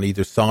hour on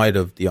either side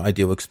of the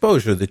ideal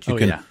exposure that you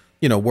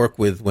can, work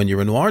with when you're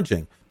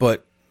enlarging.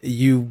 But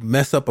you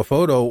mess up a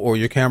photo or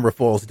your camera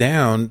falls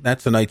down,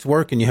 that's a night's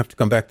work, and you have to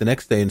come back the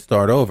next day and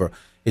start over.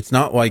 It's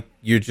not like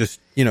you're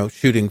just,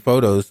 shooting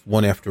photos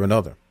one after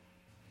another.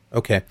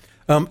 Okay.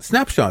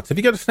 Snapshots. Have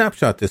you got a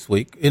snapshot this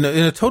week? In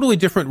a totally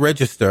different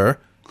register.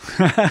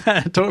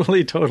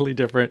 Totally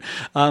different.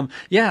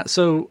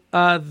 So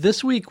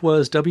this week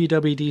was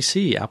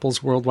WWDC,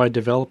 Apple's Worldwide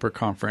Developer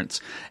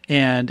Conference.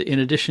 And in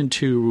addition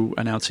to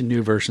announcing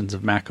new versions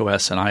of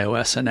macOS and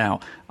iOS and now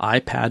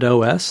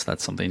iPadOS,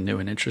 that's something new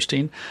and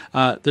interesting,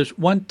 there's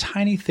one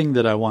tiny thing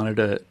that I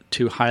wanted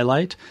to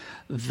highlight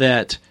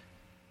that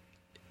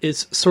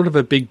is sort of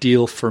a big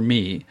deal for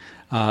me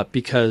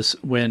because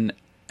when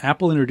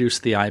Apple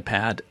introduced the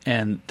iPad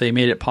and they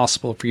made it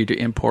possible for you to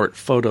import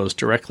photos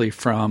directly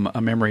from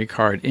a memory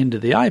card into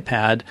the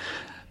iPad,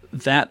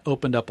 that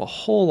opened up a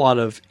whole lot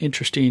of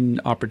interesting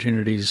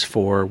opportunities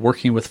for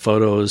working with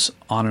photos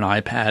on an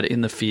iPad in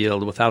the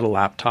field without a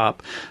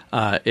laptop.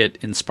 It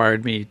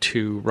inspired me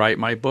to write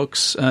my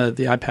books, the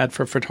iPad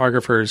for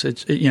Photographers.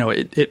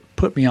 It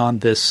put me on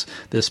this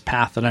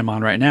path that I'm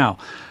on right now.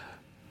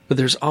 But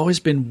there's always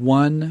been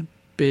one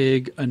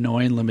big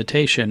annoying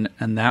limitation,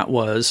 and that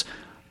was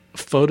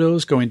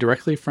photos going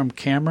directly from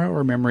camera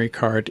or memory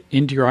card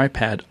into your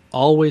iPad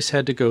always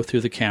had to go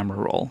through the camera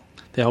roll.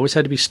 They always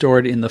had to be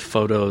stored in the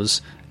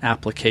Photos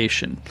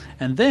application.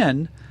 And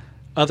then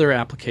other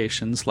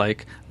applications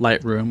like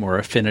Lightroom or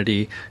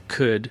Affinity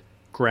could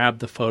grab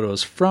the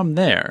photos from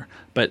there.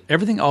 But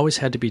everything always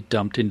had to be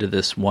dumped into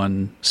this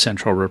one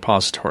central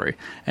repository.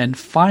 And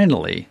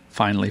finally,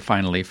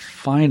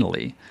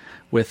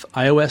 with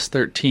iOS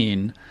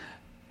 13,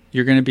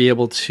 you're going to be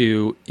able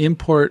to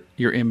import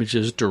your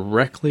images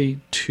directly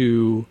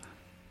to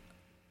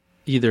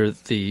either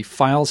the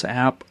Files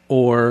app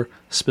or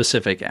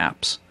specific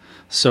apps.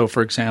 So,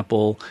 for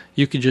example,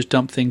 you could just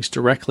dump things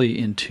directly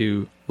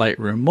into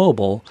Lightroom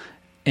Mobile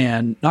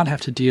and not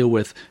have to deal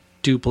with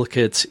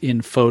duplicates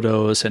in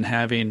Photos and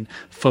having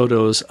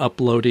Photos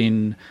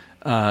uploading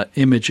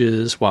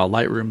images while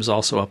Lightroom is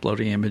also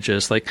uploading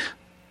images.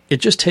 It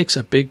just takes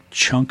a big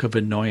chunk of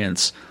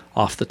annoyance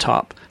off the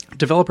top.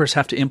 Developers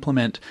have to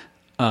implement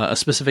a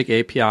specific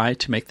API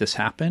to make this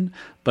happen,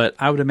 but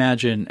I would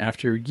imagine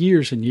after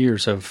years and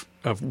years of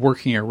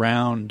working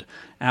around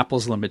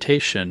Apple's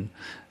limitation,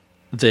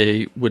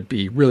 they would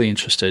be really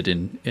interested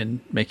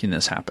in making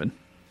this happen.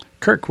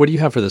 Kirk, what do you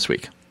have for this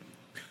week?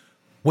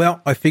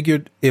 Well, I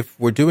figured if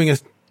we're doing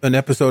an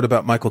episode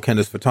about Michael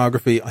Kenna's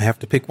photography, I have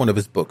to pick one of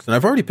his books. And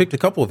I've already picked a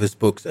couple of his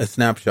books as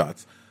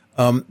snapshots.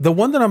 The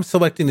one that I'm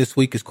selecting this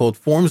week is called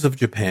Forms of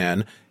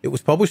Japan. It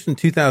was published in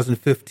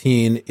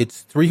 2015.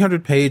 It's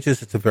 300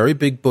 pages. It's a very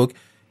big book.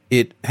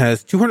 It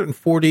has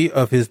 240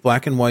 of his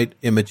black and white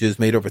images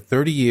made over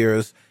 30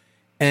 years.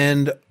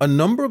 And a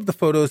number of the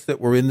photos that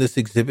were in this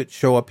exhibit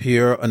show up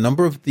here. A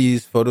number of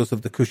these photos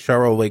of the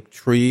Kushiro Lake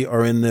tree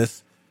are in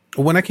this.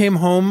 When I came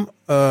home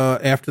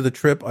after the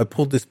trip, I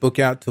pulled this book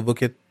out to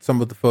look at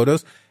some of the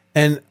photos.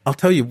 And I'll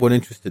tell you what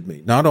interested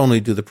me. Not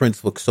only do the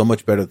prints look so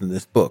much better than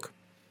this book,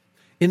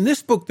 in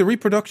this book, the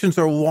reproductions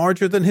are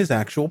larger than his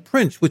actual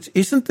prints, which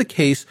isn't the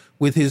case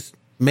with his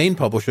main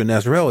publisher,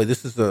 Nazarelli.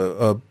 This is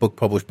a book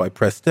published by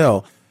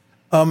Prestel.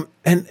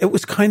 And it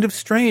was kind of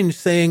strange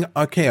saying,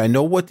 okay, I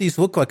know what these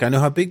look like. I know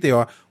how big they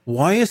are.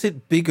 Why is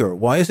it bigger?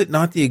 Why is it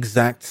not the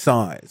exact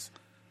size?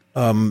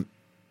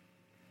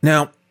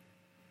 Now,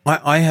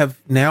 I have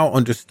now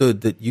understood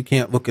that you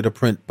can't look at a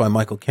print by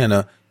Michael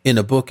Kenna in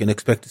a book and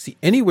expect to see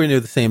anywhere near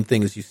the same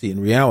thing as you see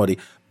in reality.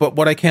 But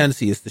what I can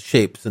see is the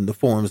shapes and the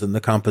forms and the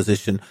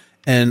composition.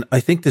 And I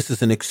think this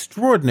is an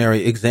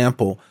extraordinary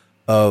example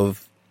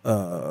of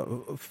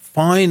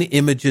fine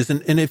images.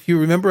 And if you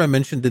remember, I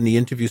mentioned in the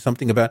interview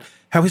something about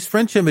how his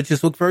French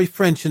images look very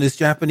French and his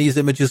Japanese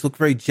images look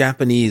very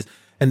Japanese.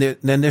 And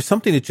then there's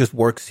something that just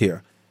works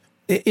here.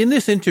 In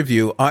this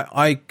interview,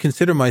 I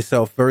consider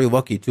myself very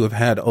lucky to have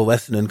had a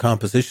lesson in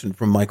composition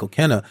from Michael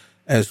Kenna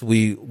as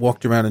we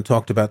walked around and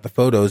talked about the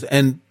photos.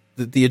 And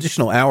the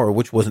additional hour,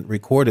 which wasn't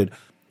recorded,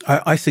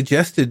 I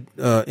suggested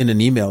in an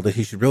email that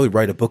he should really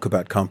write a book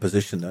about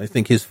composition. I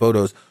think his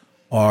photos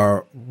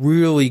are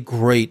really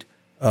great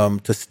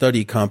to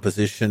study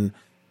composition,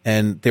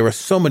 and there are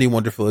so many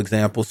wonderful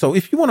examples. So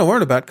if you want to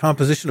learn about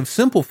composition of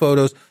simple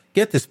photos,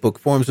 get this book,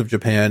 Forms of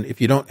Japan. If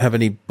you don't have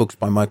any books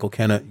by Michael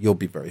Kenna, you'll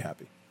be very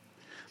happy.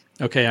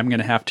 Okay, I'm going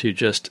to have to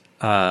just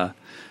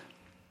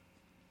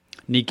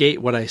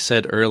negate what I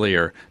said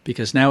earlier,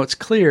 because now it's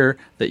clear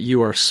that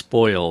you are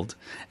spoiled,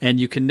 and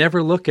you can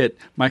never look at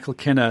Michael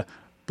Kenna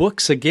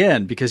books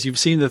again because you've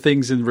seen the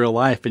things in real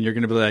life, and you're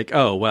going to be like,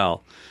 oh,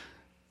 well,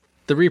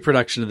 the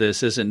reproduction of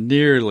this isn't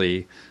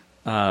nearly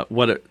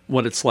what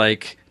it's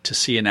like to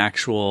see an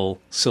actual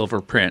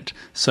silver print.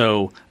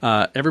 So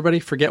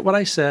everybody forget what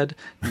I said.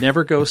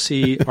 Never go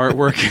see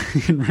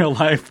artwork in real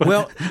life.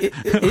 Well,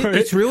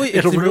 it's really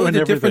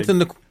the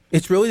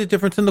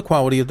difference in the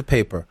quality of the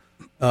paper.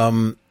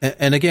 And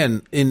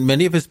again, in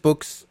many of his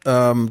books,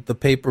 the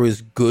paper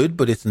is good,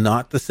 but it's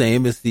not the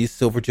same as these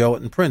silver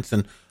gelatin prints.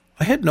 And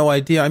I had no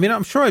idea. I mean,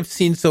 I'm sure I've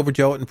seen silver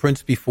gelatin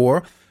prints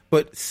before,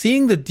 but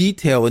seeing the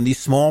detail in these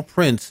small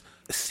prints,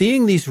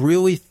 seeing these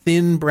really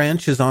thin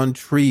branches on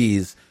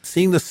trees,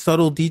 seeing the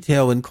subtle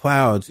detail in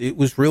clouds, it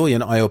was really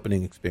an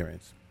eye-opening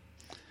experience.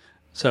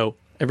 So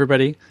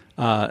everybody,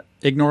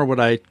 ignore what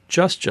I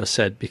just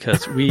said,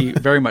 because we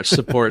very much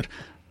support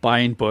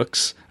buying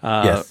books.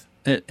 Yes.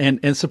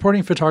 And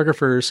supporting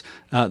photographers.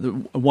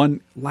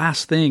 One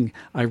last thing,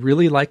 I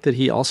really like that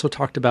he also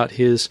talked about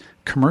his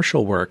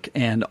commercial work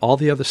and all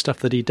the other stuff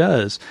that he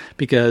does,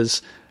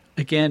 because,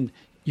 again,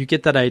 you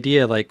get that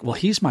idea like, well,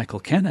 he's Michael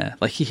Kenna.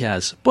 Like, he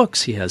has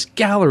books, he has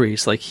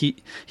galleries. Like, he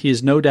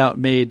has no doubt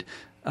made,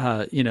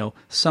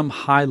 some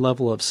high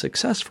level of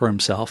success for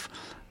himself.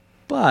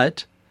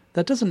 But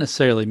that doesn't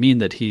necessarily mean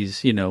that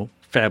he's,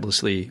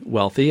 fabulously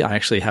wealthy. I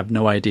actually have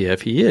no idea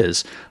if he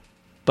is.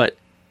 But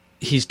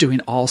he's doing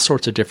all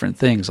sorts of different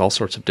things, all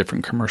sorts of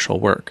different commercial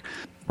work.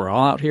 We're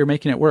all out here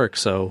making it work,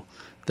 so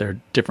there are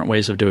different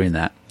ways of doing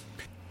that.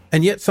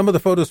 And yet some of the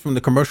photos from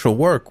the commercial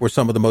work were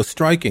some of the most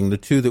striking. The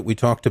two that we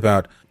talked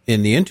about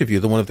in the interview,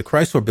 the one of the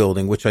Chrysler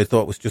Building, which I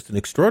thought was just an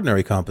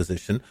extraordinary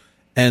composition,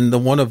 and the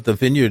one of the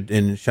vineyard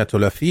in Chateau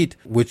Lafite,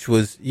 which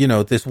was,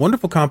 this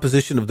wonderful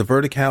composition of the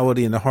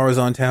verticality and the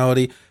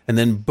horizontality, and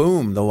then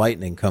boom, the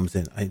lightning comes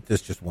in.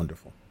 That's just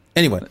wonderful.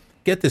 Anyway,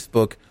 get this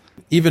book,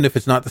 even if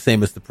it's not the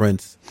same as the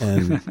prints,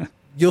 and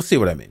you'll see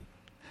what I mean.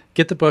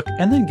 Get the book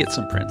and then get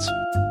some prints.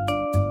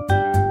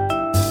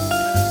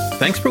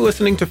 Thanks for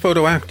listening to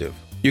Photoactive.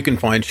 You can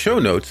find show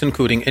notes,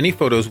 including any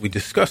photos we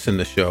discuss in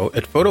the show,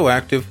 at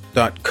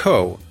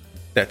photoactive.co.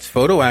 That's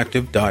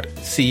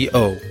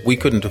photoactive.co. We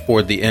couldn't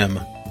afford the M.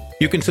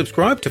 You can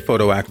subscribe to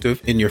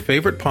Photoactive in your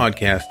favorite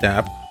podcast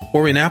app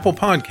or in Apple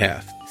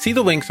Podcasts. See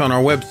the links on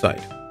our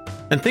website.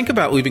 And think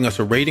about leaving us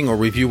a rating or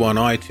review on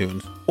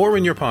iTunes or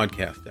in your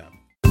podcast app.